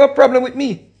fuck you have a problem with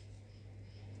me?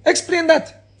 Explain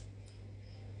that.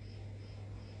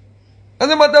 As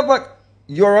a matter of fact,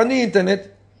 you're on the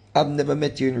internet. I've never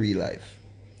met you in real life.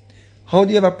 How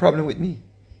do you have a problem with me?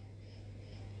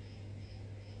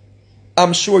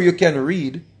 I'm sure you can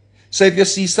read. So if you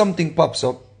see something pops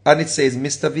up and it says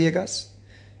Mr. Vegas,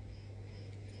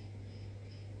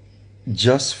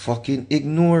 just fucking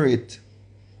ignore it.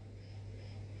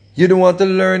 You don't want to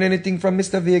learn anything from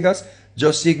Mr. Vegas?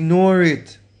 Just ignore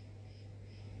it.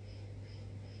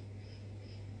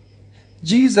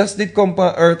 Jesus did come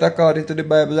on earth according to the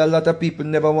Bible. A lot of people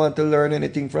never want to learn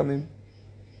anything from him.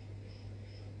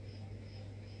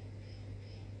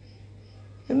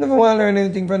 They never want to learn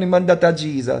anything from him, and that's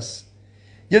Jesus.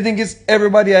 You think it's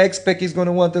everybody I expect is going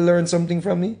to want to learn something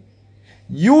from me?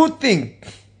 You think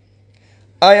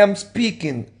I am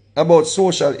speaking about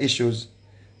social issues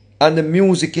and the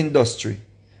music industry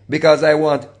because I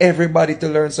want everybody to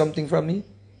learn something from me,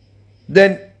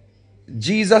 then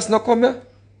Jesus not come here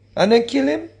and then kill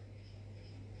him?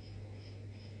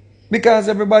 Because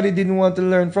everybody didn't want to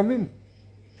learn from him.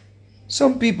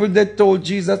 Some people that told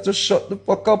Jesus to shut the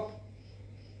fuck up.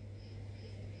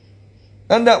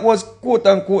 And that was quote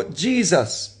unquote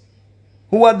Jesus,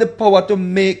 who had the power to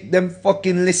make them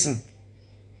fucking listen.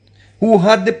 Who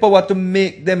had the power to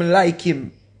make them like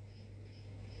him.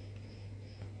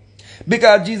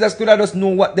 Because Jesus could have just know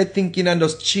what they're thinking and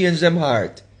just change them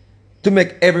heart to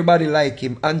make everybody like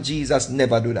him. And Jesus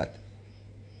never do that.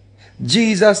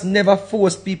 Jesus never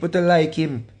forced people to like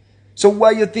him. So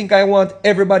why you think I want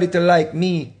everybody to like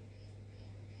me?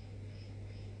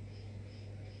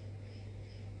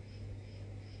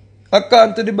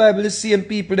 According to the Bible, the same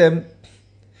people them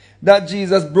that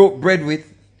Jesus broke bread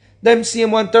with, them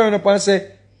same one turn up and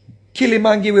say, kill him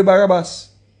and give away Barabbas.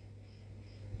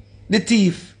 The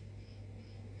thief.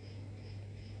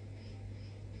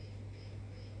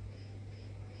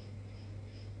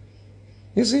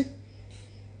 You see?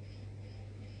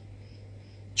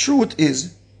 Truth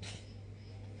is,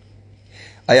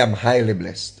 I am highly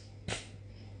blessed.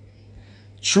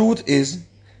 Truth is,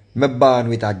 I'm born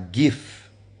with a gift.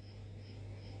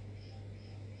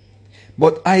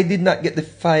 But I did not get the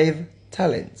 5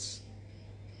 talents.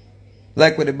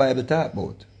 Like what the Bible talk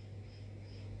about.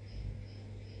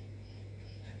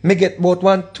 Me get about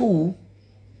 1, 2.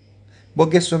 But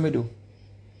guess what me do?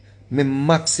 Me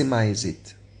maximize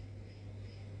it.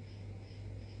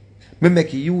 Me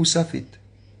make use of it.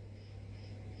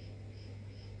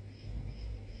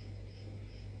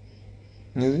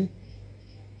 You see?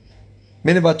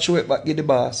 Me never throw it back to the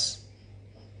boss.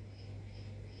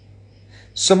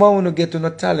 Someone wanna get on a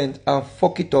talent and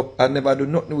fuck it up and never do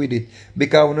nothing with it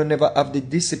because we never have the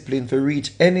discipline to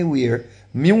reach anywhere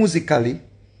musically.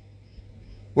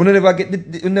 We never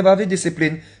have the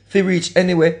discipline to reach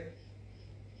anywhere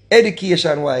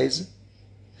education wise.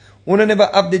 We never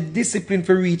have the discipline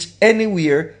to reach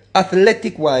anywhere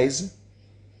athletic wise.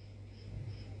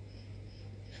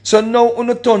 So now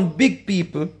we turn big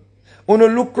people. We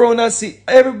look around and see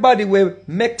everybody will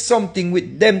make something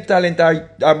with them talent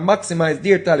or maximize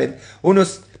their talent. We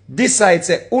decide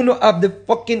say we have the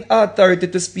fucking authority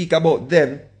to speak about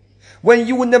them. When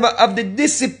you will never have the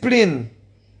discipline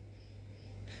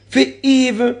for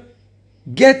even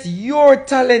get your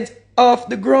talent off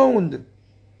the ground.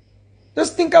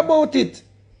 Just think about it.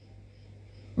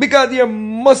 Because there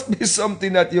must be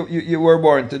something that you were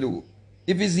born to do.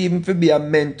 If it's even to be a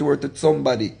mentor to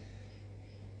somebody.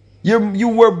 You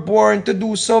were born to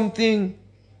do something.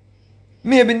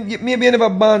 Maybe you never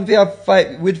born to have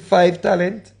 5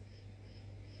 talent.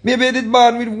 Maybe you did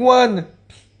born with 1.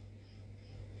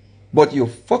 But you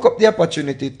fuck up the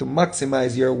opportunity to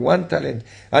maximize your 1 talent.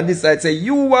 And decide say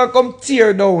you want to come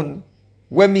tear down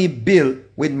when me build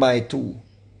with my 2.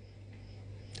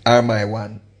 Or my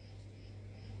 1.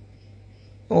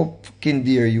 Oh fucking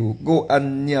dare you. Go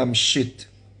and yam shit.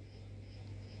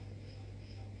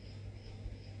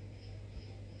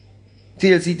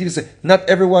 TLC TV say, not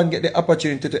everyone get the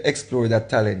opportunity to explore that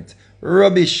talent.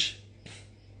 Rubbish.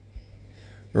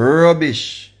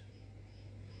 Rubbish.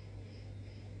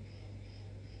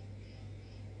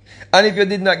 And if you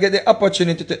did not get the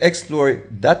opportunity to explore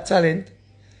that talent,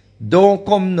 don't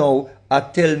come now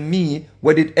and tell me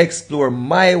where did explore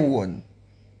my own.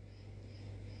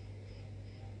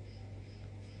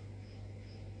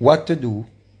 What to do,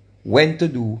 when to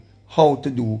do, how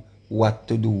to do, what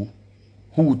to do,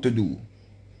 who to do,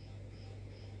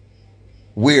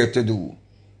 where to do.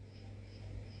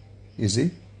 You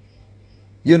see?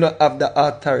 You don't have the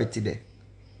authority there.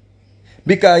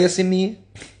 Because you see me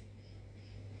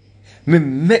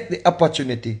make the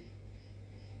opportunity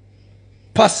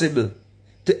possible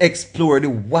to explore the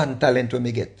 1 talent we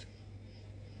may get.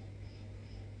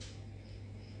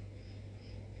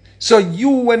 So you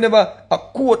whenever a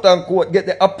quote unquote get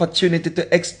the opportunity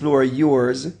to explore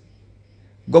yours,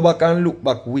 go back and look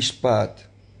back which part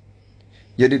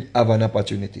you did have an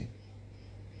opportunity.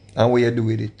 And what you do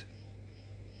with it.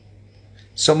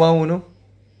 Somehow, you know,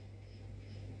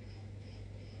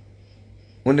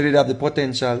 when they did have the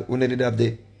potential, when they did have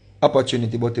the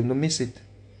opportunity, but them don't miss it.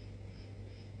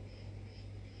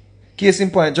 Case in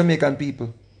point, Jamaican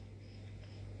people.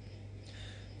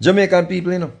 Jamaican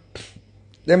people, you know,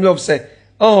 them love say,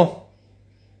 oh,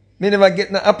 me never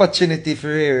get no opportunity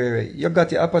for you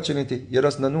got your opportunity, you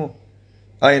just don't know.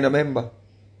 I ain't a member.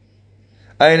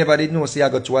 I never did know, see I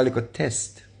got through a little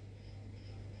test.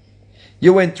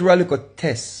 You went through a little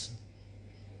test.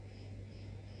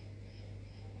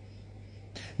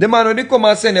 The man when they come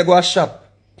and send you go a shop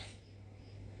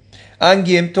and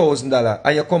give him $1,000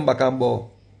 and you come back and bow.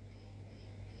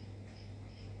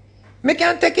 Me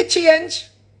can't take a change.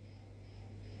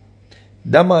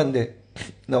 That man there,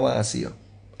 now I see you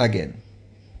again.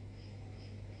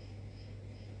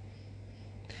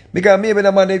 Because maybe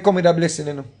the man they come with a blessing,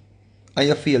 you know, and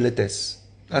you fail the test.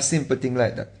 A simple thing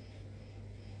like that.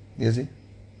 You see?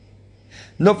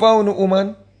 No for no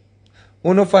woman,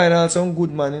 no find out some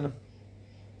good man, you know.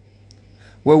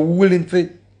 We're willing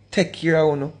to take care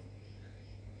of you,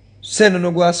 send you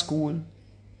to go to school,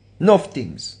 enough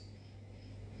things.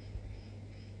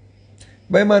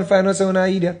 But a man find out you're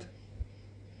an idiot.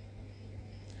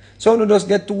 So you just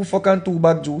get 2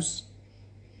 bag juice,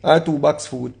 or 2 bags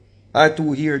food, or 2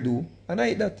 hairdo, and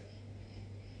I eat that.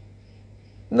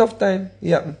 Enough time,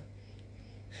 yeah.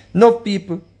 Enough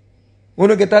people.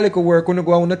 When you get a little work, when you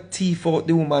go and thief out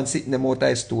the woman sitting them out of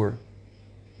the store.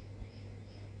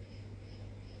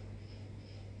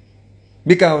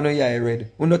 Because when you ready,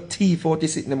 when you thief out the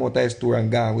sitting them out of the store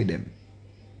and go with them.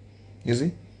 You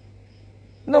see?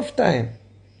 Enough time.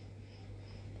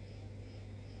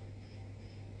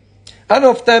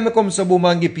 Enough time it comes to boom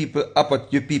and give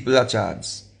people a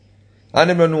chance. And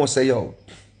them don't know say, yo,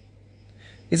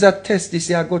 it's a test this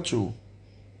year go through.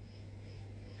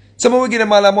 Some will give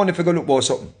them all the money for go look about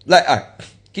something.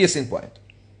 Like, case in point.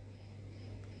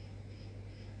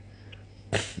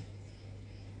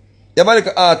 You have a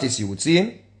little artist youth, see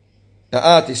him? The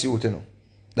artist youth, you know.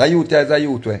 The youth is a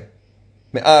youth way.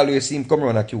 Me always see him come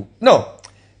around a queue. No.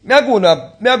 Me go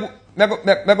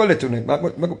let you know.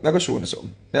 Me go show you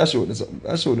something. Me show you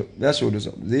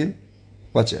something. See?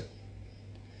 Watch it.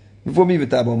 Before me even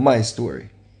talk about my story.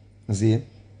 See?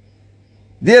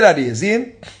 The other day,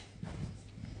 see?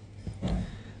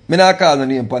 Me not call no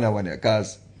name upon that one there,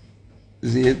 cause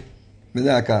see? Me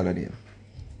not call no name.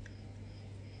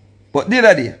 But the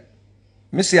other day,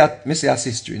 me see a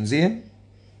sister in, see? And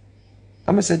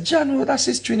I said, John, what that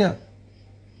sister in here?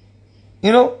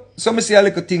 You know? So me see a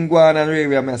little thing going on and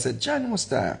area, I said, John, what's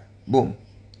that? Boom.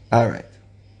 Alright.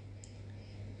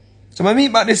 So I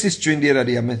meet back the sister in the other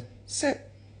day, I say,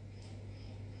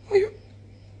 oh, you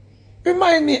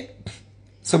remind me.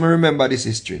 So I remember this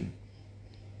history.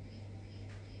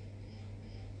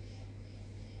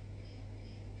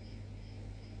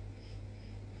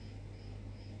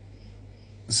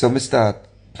 So I start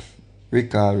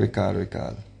recall.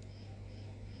 Because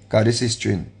this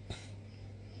history.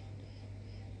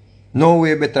 No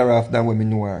way better off than when we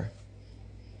knew her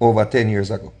over 10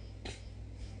 years ago.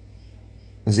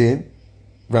 See?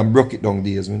 From broke it down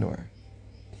days we know her.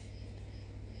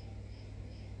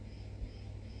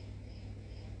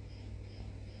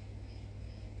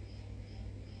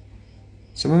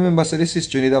 So I remember say this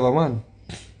sister need have a man.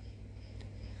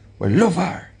 We love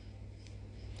her.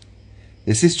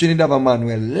 The sister need have a man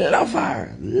we love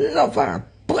her.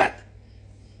 But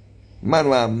man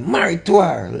we are married to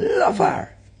her, love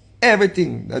her.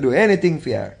 Everything, I do anything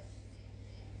for her.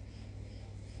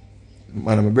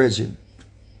 Man, I'm a virgin.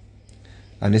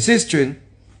 And the sister,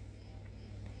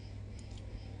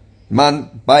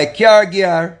 man, buy car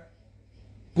gear,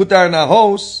 put her in a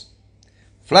house,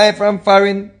 fly from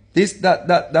foreign, this,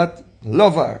 that,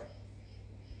 love her.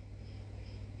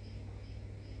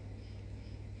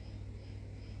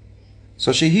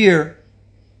 So she here,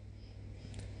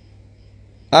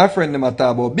 our friend them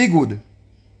talk about Big Wood.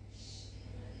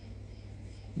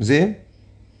 See?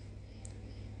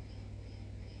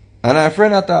 And our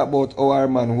friend talk about how our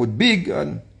man would big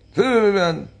and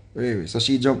so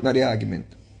she jumped into the argument.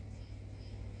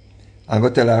 And go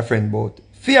tell our friend about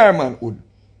fear manhood.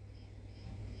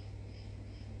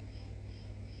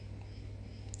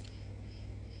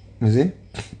 You see?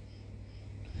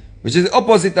 Which is the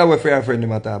opposite of what our friend them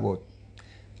talk about.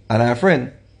 And our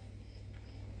friend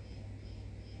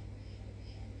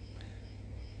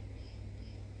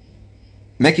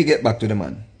make you get back to the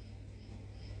man.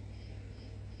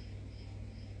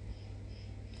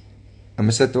 And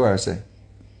I said to her, I say,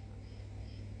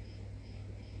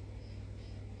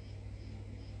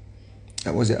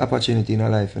 that was the opportunity in her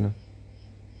life, you know.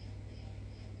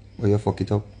 Where you fuck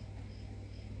it up.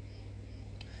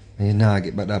 And you now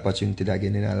get back the opportunity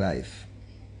again in her life.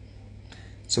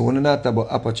 So when you not talk about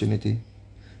opportunity,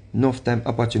 enough time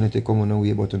opportunity come on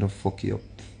way but you not fuck you up.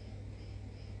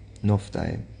 Enough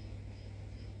time.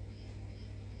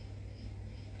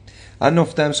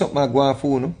 Enough time something I go on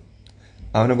phone,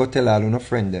 I wanna go tell all no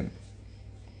friend them.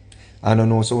 I don't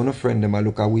know so no friend them I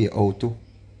look away out too.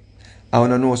 I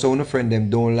wanna know so no friend them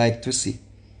don't like to see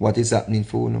what is happening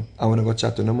for you. I wanna go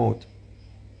chat to them out.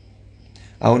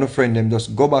 I wanna friend them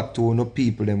just go back to no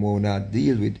people them who not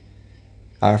deal with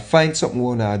Or find something you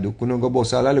wanna do. Couldn't go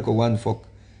boss all a little one fuck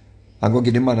and go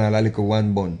give the man all a little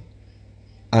one bun.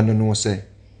 And don't know say,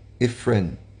 if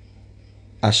friend,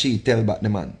 as she tell back the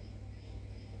man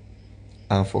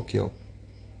and fuck you up.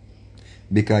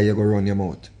 Because you go run your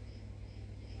mouth.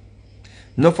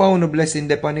 Not for no blessing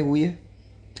depend on the way.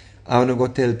 I wanna go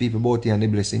tell people about it and the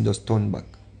blessing just turn back.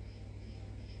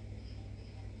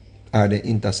 Or they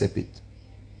intercept it.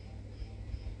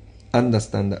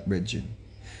 Understand that, brethren.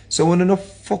 So when you no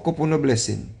fuck up on a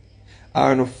blessing,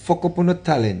 or no fuck up on a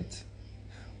talent,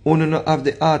 or you no have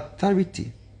the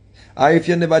authority, or if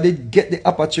you never did get the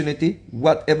opportunity,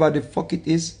 whatever the fuck it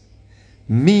is,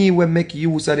 me will make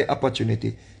use of the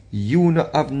opportunity. You no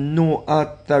have no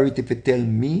authority to tell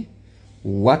me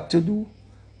what to do,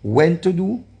 when to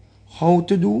do, how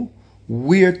to do,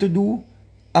 where to do,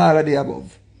 all of the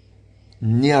above.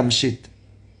 Nyam shit.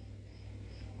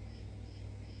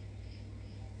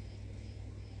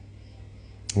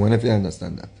 I wonder if you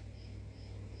understand that.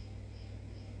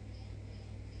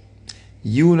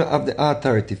 You don't have the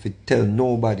authority to tell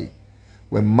nobody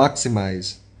when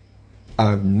maximize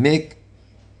or make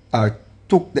or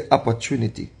took the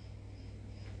opportunity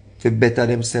to better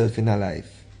themselves in a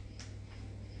life.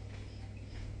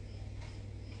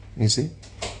 You see?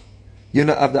 You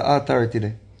don't have the authority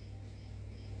there.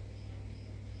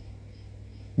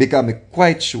 Because I'm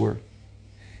quite sure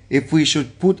if we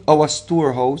should put our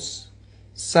storehouse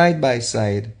side by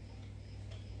side,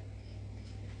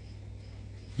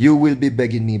 you will be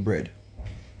begging me bread.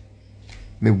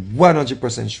 I'm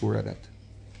 100% sure of that.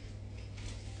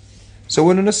 So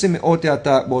when you see me out here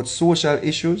talk about social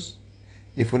issues,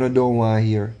 if you don't want to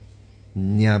hear,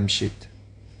 nyam shit.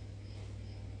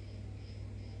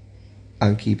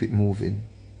 And keep it moving.